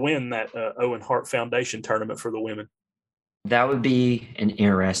she should win that Owen Hart Foundation tournament for the women. That would be an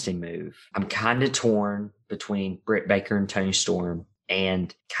interesting move. I'm kind of torn between Britt Baker and Toni Storm,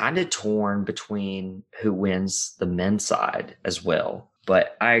 and kind of torn between who wins the men's side as well.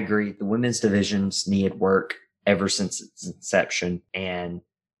 But I agree, the women's divisions needed work ever since its inception, and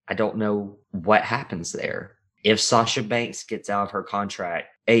I don't know what happens there. If Sasha Banks gets out of her contract,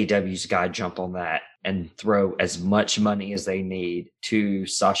 AEW's got to jump on that and throw as much money as they need to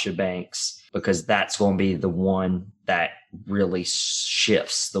Sasha Banks, because that's going to be the one that really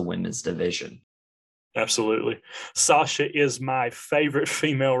shifts the women's division. Absolutely. Sasha is my favorite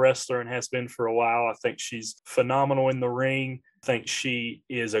female wrestler and has been for a while. I think she's phenomenal in the ring. I think she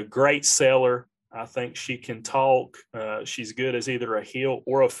is a great seller. I think she can talk. She's good as either a heel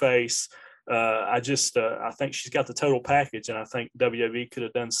or a face. I think she's got the total package, and I think WWE could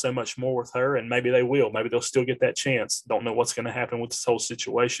have done so much more with her, and maybe they will. Maybe they'll still get that chance. Don't know what's going to happen with this whole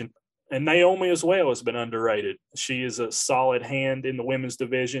situation. And Naomi as well has been underrated. She is a solid hand in the women's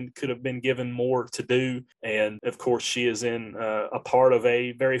division, could have been given more to do. And, of course, she is in a part of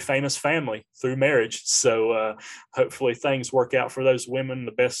a very famous family through marriage. So hopefully things work out for those women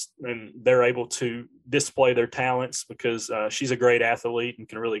the best, and they're able to display their talents, because she's a great athlete and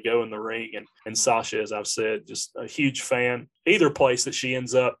can really go in the ring. And Sasha, as I've said, just a huge fan. Either place that she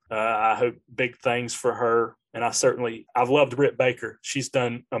ends up, I hope big things for her. And I've loved Britt Baker. She's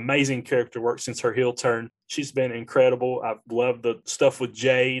done amazing character work since her heel turn. She's been incredible. I've loved the stuff with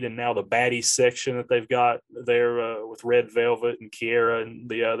Jade, and now the baddies section that they've got there with Red Velvet and Kiera and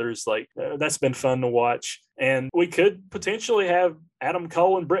the others. That's been fun to watch. And we could potentially have Adam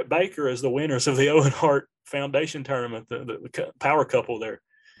Cole and Britt Baker as the winners of the Owen Hart Foundation tournament, the power couple there.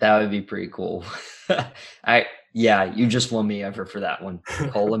 That would be pretty cool. You just won me over for that one.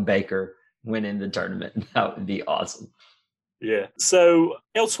 Cole and Baker winning the tournament. That would be awesome. Yeah. So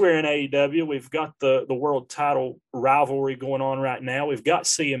elsewhere in AEW, we've got the world title rivalry going on right now. We've got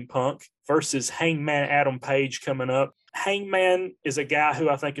CM Punk versus Hangman Adam Page coming up. Hangman is a guy who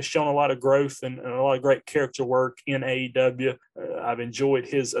I think has shown a lot of growth and a lot of great character work in AEW. I've enjoyed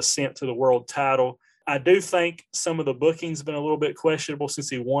his ascent to the world title. I do think some of the booking's been a little bit questionable since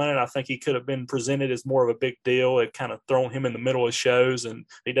he won it. I think he could have been presented as more of a big deal. It kind of thrown him in the middle of shows, and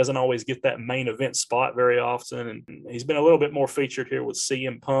he doesn't always get that main event spot very often. And he's been a little bit more featured here with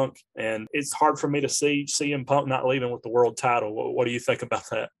CM Punk, and it's hard for me to see CM Punk not leaving with the world title. What do you think about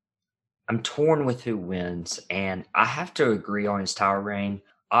that? I'm torn with who wins, and I have to agree on his title reign.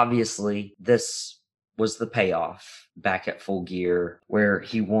 Obviously, this was the payoff back at Full Gear where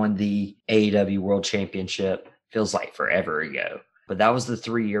he won the AEW World Championship. Feels like forever ago. But that was the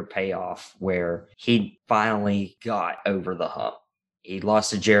 3-year payoff where he finally got over the hump. He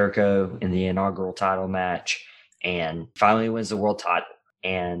lost to Jericho in the inaugural title match and finally wins the world title.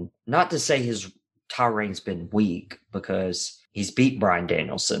 And not to say his title reign's been weak, because he's beat Bryan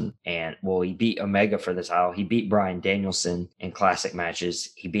Danielson, and he beat Omega for the title. He beat Bryan Danielson in classic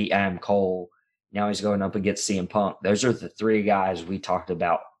matches. He beat Adam Cole. Now he's going up against CM Punk. Those are the 3 guys we talked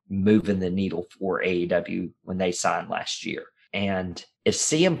about moving the needle for AEW when they signed last year. And if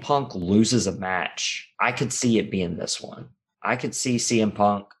CM Punk loses a match, I could see it being this one. I could see CM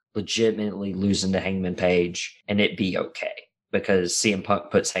Punk legitimately losing to Hangman Page and it be okay, because CM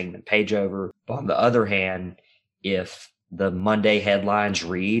Punk puts Hangman Page over. But on the other hand, if the Monday headlines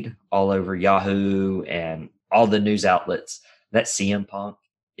read all over Yahoo and all the news outlets that CM Punk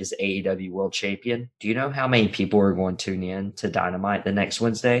is AEW World Champion, do you know how many people are going to tune in to Dynamite the next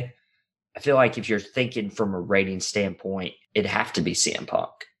Wednesday? I feel like if you're thinking from a rating standpoint, it'd have to be CM Punk.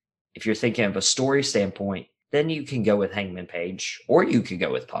 If you're thinking of a story standpoint, then you can go with Hangman Page, or you could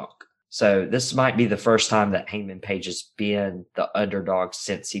go with Punk. So this might be the first time that Hangman Page has been the underdog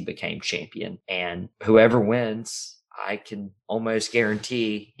since he became champion. And whoever wins, I can almost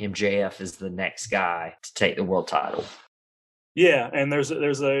guarantee MJF is the next guy to take the world title. Yeah, and there's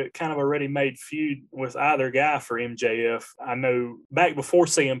a kind of a ready-made feud with either guy for MJF. I know back before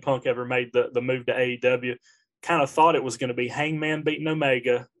CM Punk ever made the move to AEW, kind of thought it was going to be Hangman beating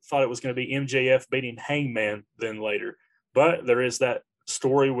Omega, thought it was going to be MJF beating Hangman then later. But there is that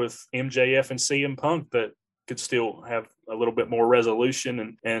story with MJF and CM Punk that could still have a little bit more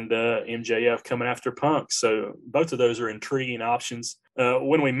resolution, and MJF coming after Punk. So both of those are intriguing options.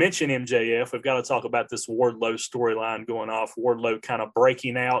 When we mention MJF, we've got to talk about this Wardlow storyline going off. Wardlow kind of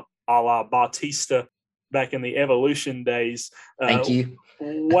breaking out a la Bautista back in the Evolution days. Thank you.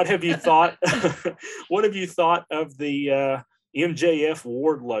 What have you thought? What have you thought of the MJF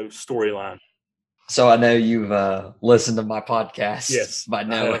Wardlow storyline? So I know you've listened to my podcast. Yes, by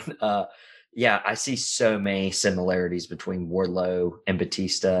now. Yeah, I see so many similarities between Wardlow and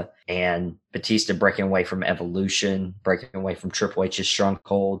Batista breaking away from Evolution, breaking away from Triple H's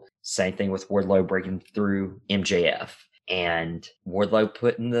Stronghold. Same thing with Wardlow breaking through MJF and Wardlow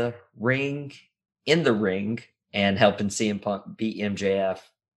putting in the ring and helping CM Punk beat MJF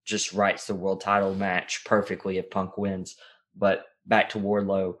just writes the world title match perfectly if Punk wins. But back to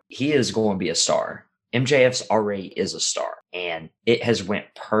Wardlow, he is going to be a star. MJF's already is a star, and it has went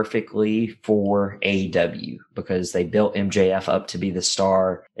perfectly for AEW because they built MJF up to be the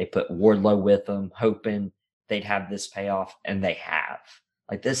star. They put Wardlow with them, hoping they'd have this payoff, and they have.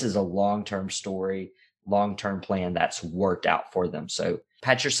 Like, this is a long-term story, long-term plan that's worked out for them. So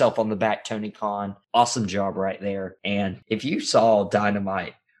pat yourself on the back, Tony Khan. Awesome job right there. And if you saw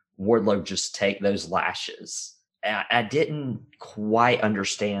Dynamite, Wardlow just take those lashes, I didn't quite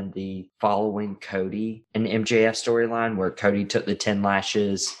understand the following Cody and MJF storyline where Cody took the 10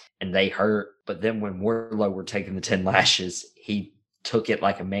 lashes and they hurt. But then when Wardlow were taking the 10 lashes, he took it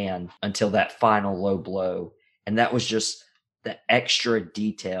like a man until that final low blow. And that was just the extra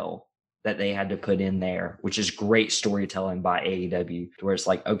detail that they had to put in there, which is great storytelling by AEW, where it's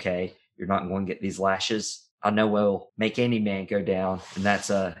like, okay, you're not going to get these lashes. I know will make any man go down, and that's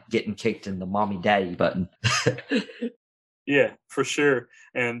getting kicked in the mommy daddy button. Yeah, for sure.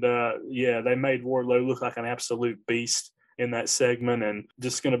 And yeah, they made Wardlow look like an absolute beast in that segment, and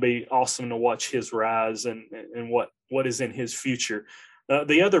just going to be awesome to watch his rise and what is in his future.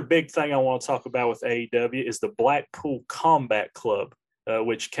 The other big thing I want to talk about with AEW is the Blackpool Combat Club,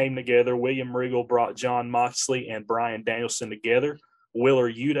 which came together. William Regal brought Jon Moxley and Bryan Danielson together.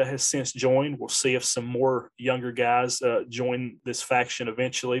 Wheeler Yuta has since joined. We'll see if some more younger guys join this faction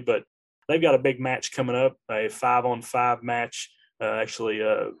eventually, but they've got a big match coming up, a 5-on-5 match. I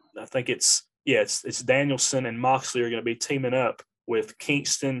think it's Danielson and Moxley are going to be teaming up with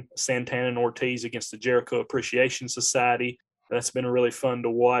Kingston, Santana, and Ortiz against the Jericho Appreciation Society. That's been really fun to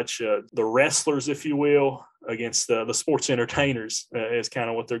watch. The wrestlers, if you will, against the sports entertainers is kind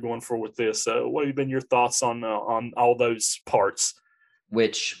of what they're going for with this. What have been your thoughts on all those parts?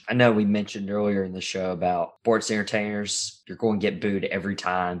 Which I know we mentioned earlier in the show about sports entertainers. You're going to get booed every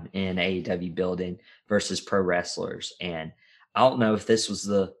time in AEW building versus pro wrestlers. And I don't know if this was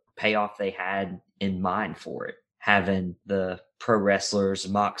the payoff they had in mind for it. Having the pro wrestlers,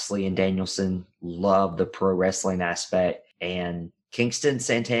 Moxley and Danielson, love the pro wrestling aspect. And Kingston,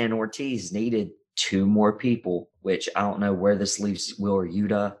 Santana, and Ortiz needed two more people, which I don't know where this leaves Wheeler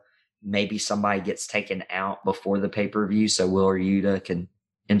Yuta. Maybe somebody gets taken out before the pay-per-view so Wheeler Yuta can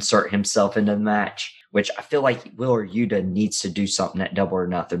insert himself into the match, which I feel like Wheeler Yuta needs to do something at Double or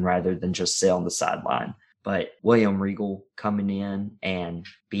Nothing rather than just sit on the sideline. But William Regal coming in and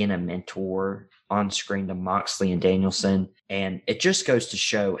being a mentor on screen to Moxley and Danielson. And it just goes to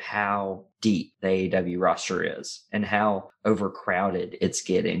show how deep the AEW roster is and how overcrowded it's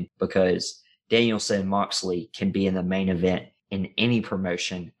getting, because Danielson and Moxley can be in the main event in any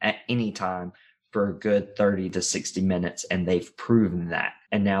promotion at any time for a good 30 to 60 minutes, and they've proven that.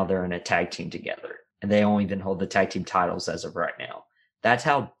 And now they're in a tag team together, and they don't even hold the tag team titles as of right now. That's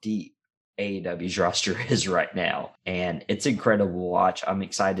how deep AEW's roster is right now, and it's incredible to watch. I'm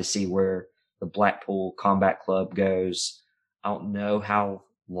excited to see where the Blackpool Combat Club goes. I don't know how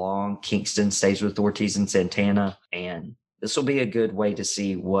long Kingston stays with Ortiz and Santana, and this will be a good way to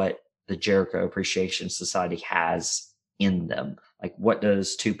see what the Jericho Appreciation Society has in them. Like, what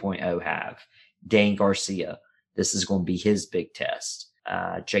does 2.0 have? Dane Garcia, this is going to be his big test.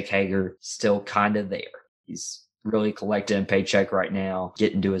 Jake Hager, still kind of there. He's really collecting a paycheck right now,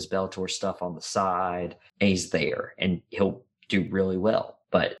 getting to his Bellator stuff on the side, and he's there, and he'll do really well.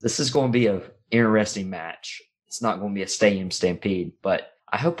 But this is going to be an interesting match. It's not going to be a stadium stampede, but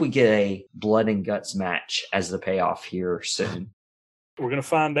I hope we get a blood and guts match as the payoff here soon. We're going to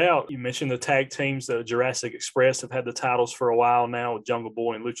find out. You mentioned the tag teams. The Jurassic Express have had the titles for a while now with Jungle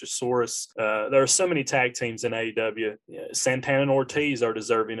Boy and Luchasaurus. There are so many tag teams in AEW. Santana and Ortiz are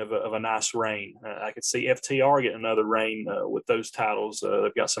deserving of a nice reign. I could see FTR getting another reign with those titles.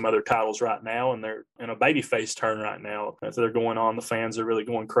 They've got some other titles right now, and they're in a babyface turn right now. As they're going on, the fans are really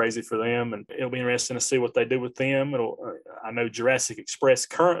going crazy for them, and it'll be interesting to see what they do with them. I know Jurassic Express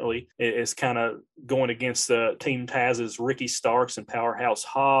currently is kind of going against Team Taz's Ricky Starks and Powerhouse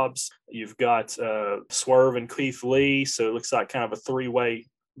Hobbs. You've got Swerve and Keith Lee, so it looks like kind of a three-way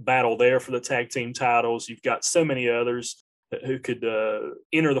battle there for the tag team titles. You've got so many others who could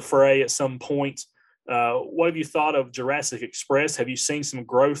enter the fray at some point. What have you thought of Jurassic Express? Have you seen some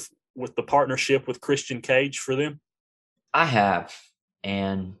growth with the partnership with Christian Cage for them? I have,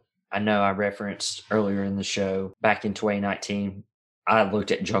 and I know I referenced earlier in the show back in 2019 I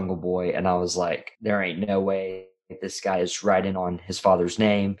looked at Jungle Boy and I was like, there ain't no way this guy is writing on his father's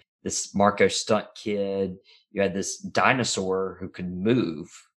name. This Marco Stunt kid, you had this dinosaur who could move.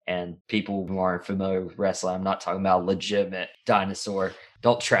 And people who aren't familiar with wrestling, I'm not talking about a legitimate dinosaur.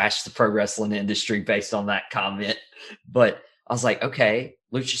 Don't trash the pro wrestling industry based on that comment. But I was like, okay,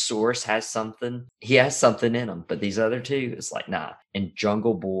 Luchasaurus has something. He has something in him. But these other two, it's like, nah. And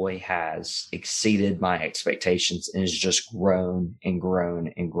Jungle Boy has exceeded my expectations and has just grown and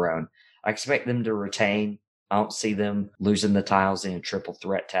grown and grown. I expect them to retain. I don't see them losing the titles in a triple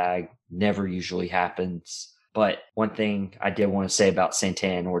threat tag. Never usually happens. But one thing I did want to say about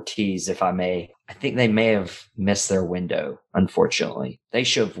Santana and Ortiz, if I may, I think they may have missed their window, unfortunately. They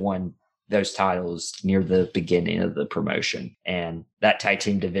should have won those titles near the beginning of the promotion. And that tag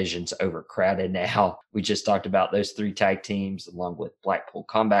team division's overcrowded now. We just talked about those 3 tag teams along with Blackpool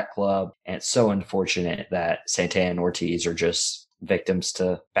Combat Club. And it's so unfortunate that Santana and Ortiz are just victims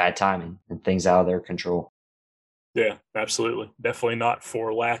to bad timing and things out of their control. Yeah, absolutely. Definitely not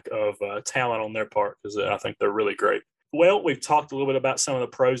for lack of talent on their part, because I think they're really great. Well, we've talked a little bit about some of the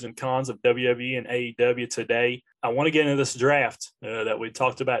pros and cons of WWE and AEW today. I want to get into this draft that we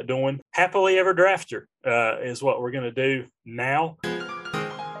talked about doing. Happily Ever Drafter is what we're going to do now.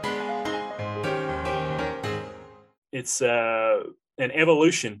 It's an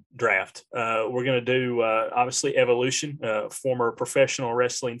Evolution draft. We're going to do, obviously, Evolution, former professional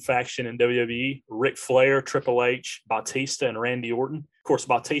wrestling faction in WWE, Ric Flair, Triple H, Batista, and Randy Orton. Of course,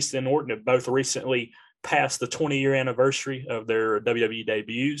 Batista and Orton have both recently passed the 20-year anniversary of their WWE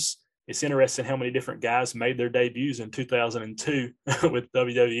debuts. It's interesting how many different guys made their debuts in 2002 with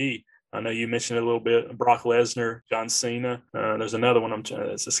WWE. I know you mentioned it a little bit, Brock Lesnar, John Cena. There's another one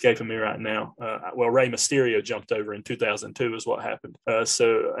that's escaping me right now. Rey Mysterio jumped over in 2002 is what happened. And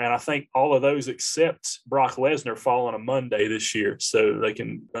I think all of those except Brock Lesnar fall on a Monday this year. So they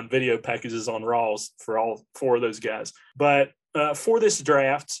can run video packages on Raws for all 4 of those guys. But for this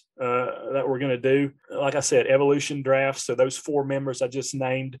draft that we're going to do, like I said, Evolution draft. So those 4 members I just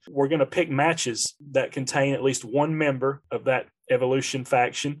named, we're going to pick matches that contain at least one member of that Evolution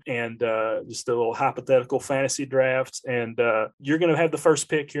faction, and just a little hypothetical fantasy draft. And you're going to have the first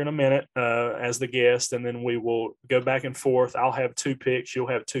pick here in a minute as the guest, and then we will go back and forth. I'll have 2 picks. You'll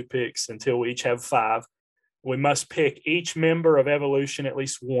have 2 picks until we each have 5. We must pick each member of Evolution at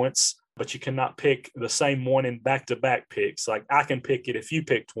least once, but you cannot pick the same one in back-to-back picks. Like I can pick it if you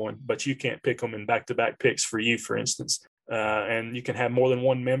picked one, but you can't pick them in back-to-back picks for you, for instance. And you can have more than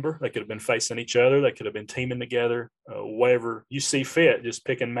one member. They could have been facing each other. They could have been teaming together, whatever you see fit, just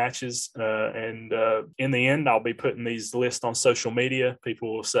picking matches. And in the end, I'll be putting these lists on social media.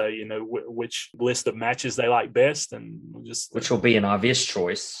 People will say, which list of matches they like best. And just which will be an obvious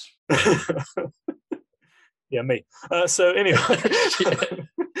choice. Yeah, me. So anyway.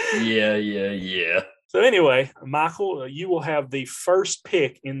 Yeah. So anyway, Michael, you will have the first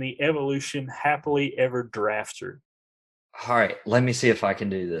pick in the Evolution Happily Ever Drafter. All right, let me see if I can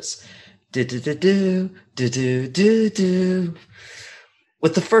do this. With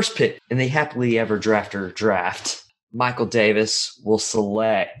the first pick in the Happily Ever Drafter draft, Michael Davis will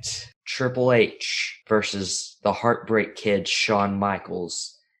select Triple H versus the Heartbreak Kid Shawn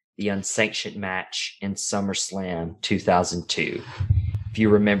Michaels, the unsanctioned match in SummerSlam 2002. If you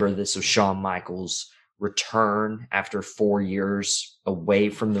remember, this was Shawn Michaels' return after 4 years away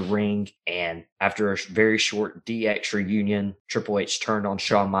from the ring, and after a very short DX reunion, Triple H turned on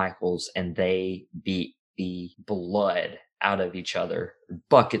Shawn Michaels and they beat the blood out of each other,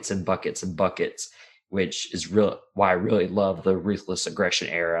 buckets and buckets and buckets, which is why I really love the Ruthless Aggression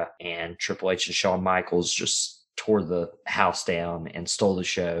era. And Triple H and Shawn Michaels just tore the house down and stole the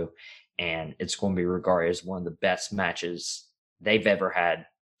show, and it's going to be regarded as one of the best matches they've ever had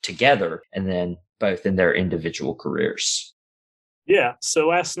together, and then both in their individual careers. Yeah. So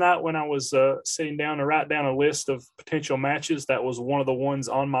last night when I was sitting down to write down a list of potential matches, that was one of the ones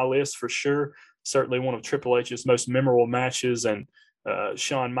on my list for sure. Certainly one of Triple H's most memorable matches, and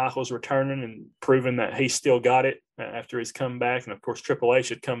Shawn Michaels returning and proving that he still got it after his comeback. And of course, Triple H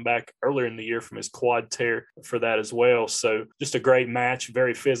had come back earlier in the year from his quad tear for that as well. So just a great match,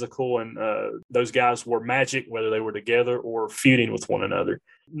 very physical. And those guys were magic, whether they were together or feuding with one another.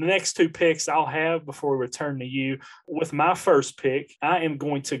 The next 2 picks I'll have before we return to you. With my first pick, I am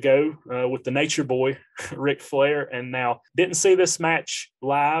going to go with the Nature Boy, Ric Flair. And now, didn't see this match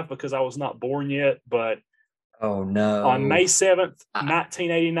live because I was not born yet, but oh no! On May 7th,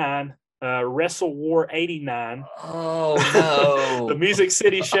 1989, Wrestle War 89. Oh no! The Music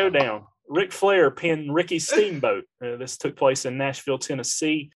City Showdown. Ric Flair pinned Ricky Steamboat. This took place in Nashville,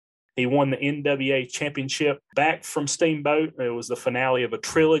 Tennessee. He won the NWA Championship back from Steamboat. It was the finale of a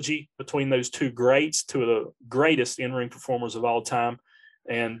trilogy between those two greats, two of the greatest in-ring performers of all time.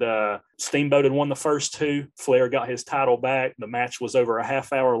 And Steamboat had won the first two. Flair got his title back. The match was over a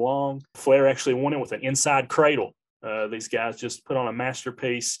half hour long. Flair actually won it with an inside cradle. These guys just put on a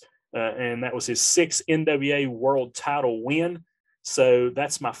masterpiece, and that was his sixth NWA World title win. So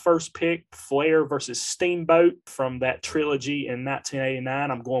that's my first pick, Flair versus Steamboat from that trilogy in 1989.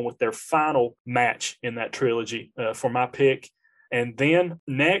 I'm going with their final match in that trilogy for my pick. And then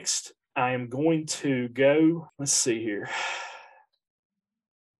next, I am going to go, let's see here.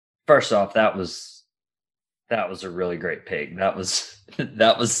 First off, that was a really great pick. That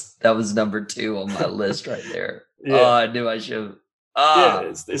was number 2 on my list right there. Yeah. Oh, I knew I should.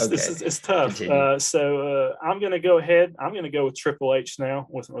 It's tough. So I'm going to go ahead. I'm going to go with Triple H now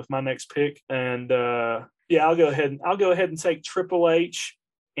with my next pick. And I'll go ahead and take Triple H.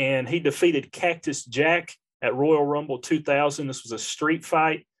 And he defeated Cactus Jack at Royal Rumble 2000. This was a street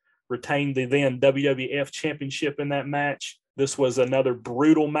fight. Retained the then WWF Championship in that match. This was another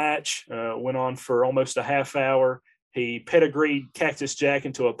brutal match. Went on for almost a half hour. He pedigreed Cactus Jack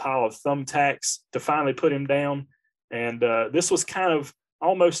into a pile of thumbtacks to finally put him down. And this was kind of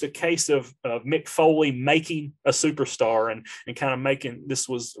almost a case of Mick Foley making a superstar and kind of making, this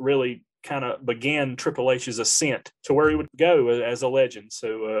was really kind of began Triple H's ascent to where he would go as a legend.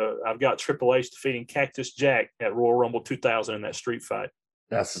 So I've got Triple H defeating Cactus Jack at Royal Rumble 2000 in that street fight.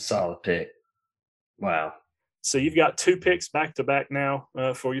 That's a solid pick. Wow. So you've got 2 picks back to back now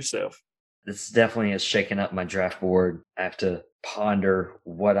for yourself. This definitely is shaking up my draft board. I have to ponder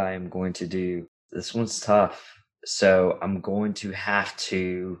what I am going to do. This one's tough. So I'm going to have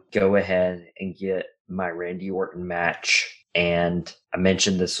to go ahead and get my Randy Orton match. And I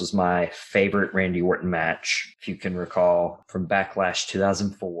mentioned this was my favorite Randy Orton match, if you can recall, from Backlash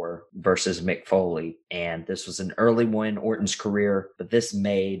 2004 versus Mick Foley. And this was an early one in Orton's career, but this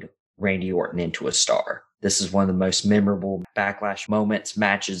made Randy Orton into a star. This is one of the most memorable Backlash moments,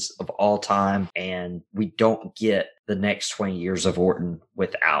 matches of all time. And we don't get the next 20 years of Orton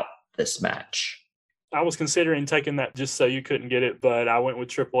without this match. I was considering taking that just so you couldn't get it, but I went with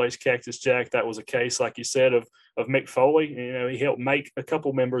Triple H Cactus Jack. That was a case, like you said, of Mick Foley. You know, he helped make a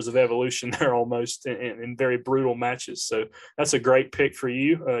couple members of Evolution there almost in very brutal matches. So that's a great pick for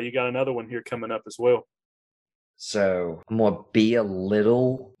you. You got another one here coming up as well. So I'm going to be a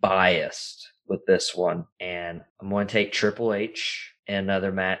little biased with this one, and I'm going to take Triple H in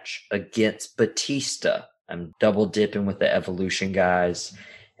another match against Batista. I'm double dipping with the Evolution guys,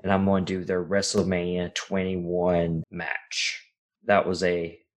 and I'm going to do their WrestleMania 21 match. That was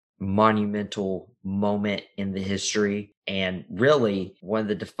a monumental moment in the history and really one of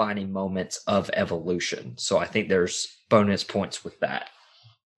the defining moments of Evolution. So I think there's bonus points with that.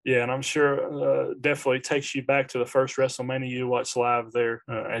 Yeah, and I'm sure definitely takes you back to the first WrestleMania you watched live there,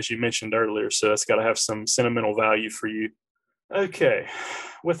 as you mentioned earlier. So that's got to have some sentimental value for you. Okay,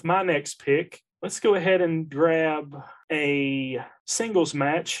 with my next pick, let's go ahead and grab a singles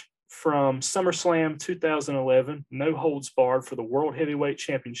match from SummerSlam 2011, no holds barred for the World Heavyweight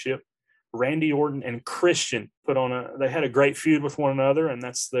Championship. Randy Orton and Christian they had a great feud with one another, and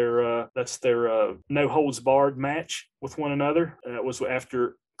that's their no holds barred match with one another. It was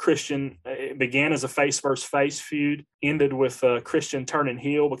after Christian, it began as a face versus face feud, ended with Christian turning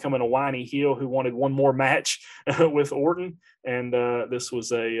heel, becoming a whiny heel who wanted one more match with Orton. And this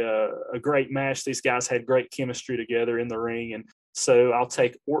was a great match. These guys had great chemistry together in the ring. And so I'll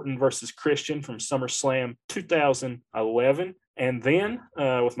take Orton versus Christian from SummerSlam 2011. And then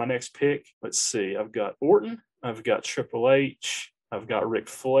with my next pick, let's see, I've got Orton, I've got Triple H, I've got Ric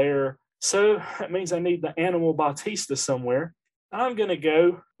Flair. So that means I need the Animal Batista somewhere. I'm going to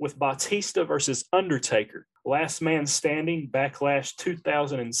go with Batista versus Undertaker. Last man standing, Backlash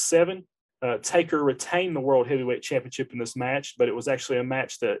 2007. Taker retained the World Heavyweight Championship in this match, but it was actually a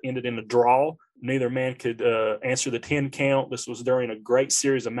match that ended in a draw. Neither man could answer the 10 count. This was during a great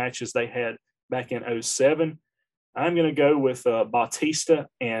series of matches they had back in 2007. I'm going to go with Batista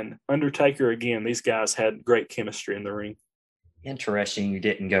and Undertaker again. These guys had great chemistry in the ring. Interesting you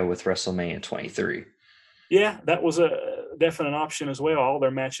didn't go with WrestleMania 23. Yeah, that was a definite option as well. All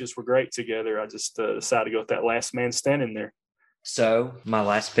their matches were great together. I just decided to go with that last man standing there. So my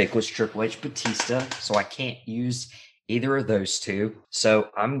last pick was Triple H Batista, so I can't use either of those two. So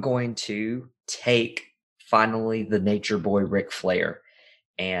I'm going to take finally the Nature Boy Ric Flair.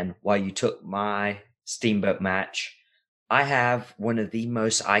 And while you took my Steamboat match, I have one of the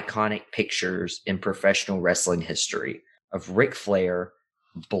most iconic pictures in professional wrestling history of Ric Flair,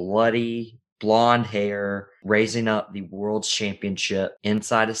 bloody, blonde hair, raising up the World's Championship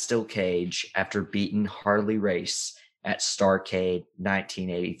inside a steel cage after beating Harley Race at Starrcade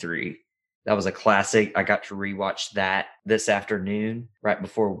 1983. That was a classic. I got to rewatch that this afternoon right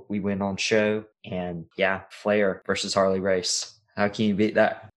before we went on show. And yeah, Flair versus Harley Race. How can you beat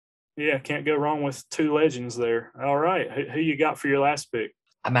that? Yeah, can't go wrong with two legends there. All right. Who you got for your last pick?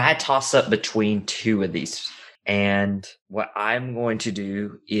 I had toss up between two of these. And what I'm going to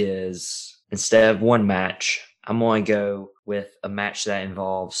do is, instead of one match, I'm going to go with a match that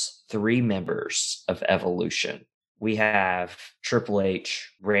involves three members of Evolution. We have Triple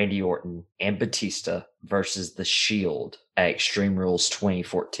H, Randy Orton, and Batista versus The Shield at Extreme Rules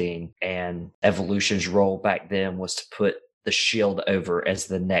 2014. And Evolution's role back then was to put The Shield over as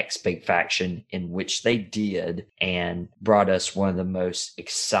the next big faction, in which they did, and brought us one of the most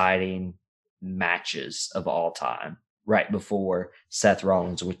exciting matches of all time, right before Seth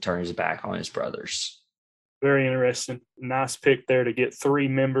Rollins would turn his back on his brothers. Very interesting. Nice pick there to get three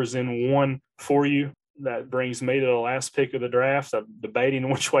members in one for you. That brings me to the last pick of the draft. I'm debating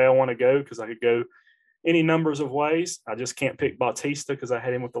which way I want to go because I could go any numbers of ways. I just can't pick Batista because I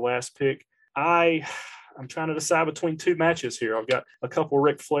had him with the last pick. I'm trying to decide between two matches here. I've got a couple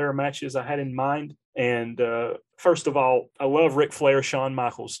Ric Flair matches I had in mind. And first of all, I love Ric Flair, Shawn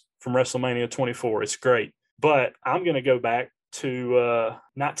Michaels from WrestleMania 24. It's great. But I'm going to go back to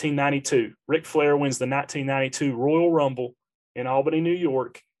 1992. Ric Flair wins the 1992 Royal Rumble in Albany, New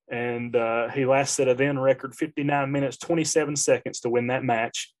York. And he lasted a then record 59 minutes, 27 seconds to win that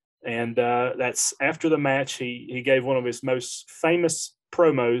match. And that's after the match, he gave one of his most famous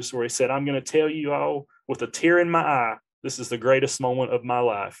promos where he said, "I'm going to tell you all with a tear in my eye, this is the greatest moment of my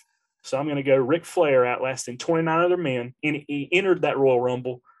life." So I'm going to go Ric Flair outlasting 29 other men. And he entered that Royal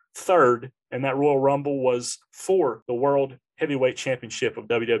Rumble third, and that Royal Rumble was for the World Heavyweight Championship of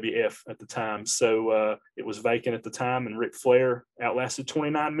WWF at the time. So it was vacant at the time, and Ric Flair outlasted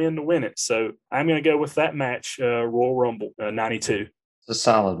 29 men to win it. So I'm going to go with that match, Royal Rumble 92. It's a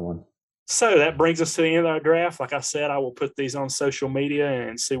solid one. So that brings us to the end of our draft. Like I said, I will put these on social media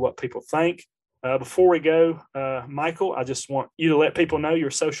and see what people think. Before we go, Michael, I just want you to let people know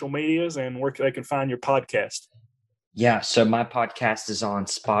your social medias and where they can find your podcast. Yeah, so my podcast is on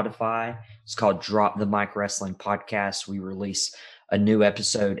Spotify. It's called Drop the Mic Wrestling Podcast. We release a new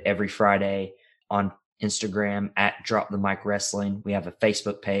episode every Friday. On Instagram at Drop the Mic Wrestling. We have a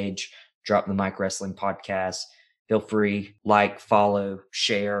Facebook page, Drop the Mic Wrestling Podcast. Feel free, like, follow,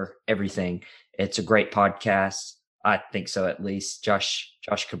 share, everything. It's a great podcast. I think so, at least. Josh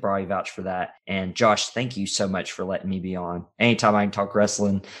could probably vouch for that. And Josh, thank you so much for letting me be on. Anytime I can talk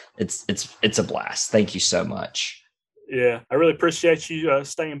wrestling, it's a blast. Thank you so much. Yeah, I really appreciate you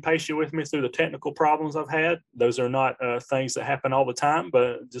staying patient with me through the technical problems I've had. Those are not things that happen all the time,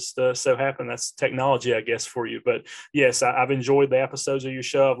 but just so happen that's technology, I guess, for you. But yes, I've enjoyed the episodes of your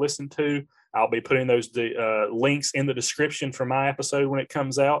show I've listened to. I'll be putting those links in the description for my episode when it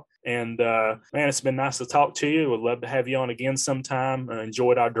comes out. And, man, it's been nice to talk to you. Would love to have you on again sometime.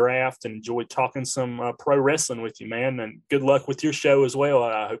 Enjoyed our draft and enjoyed talking some pro wrestling with you, man. And good luck with your show as well.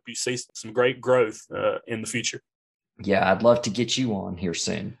 I hope you see some great growth in the future. Yeah, I'd love to get you on here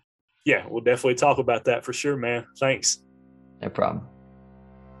soon. Yeah, we'll definitely talk about that for sure, man. Thanks. No problem.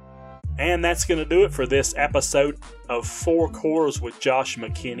 And that's going to do it for this episode of Four Quarters with Josh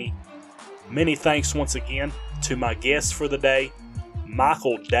McKinney. Many thanks once again to my guest for the day,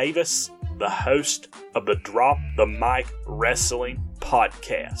 Michael Davis, the host of the Drop the Mic Wrestling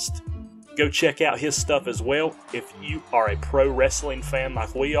Podcast. Go check out his stuff as well if you are a pro wrestling fan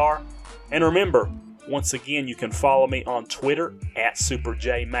like we are. And remember, once again, you can follow me on Twitter at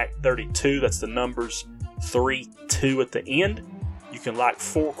SuperJMac32. That's the numbers 32 at the end. You can like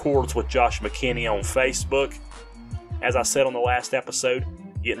Four Quarters with Josh McKinney on Facebook. As I said on the last episode,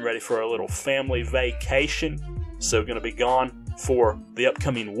 getting ready for a little family vacation. So going to be gone for the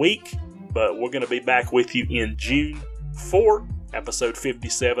upcoming week. But we're going to be back with you in June for episode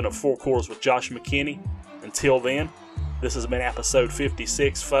 57 of Four Quarters with Josh McKinney. Until then, this has been episode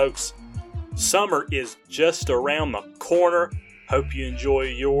 56, folks. Summer is just around the corner. Hope you enjoy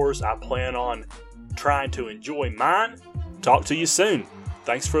yours. I plan on trying to enjoy mine. Talk to you soon.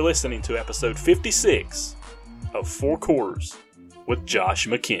 Thanks for listening to episode 56 of Four Quarters with Josh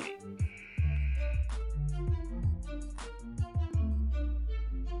McKinney.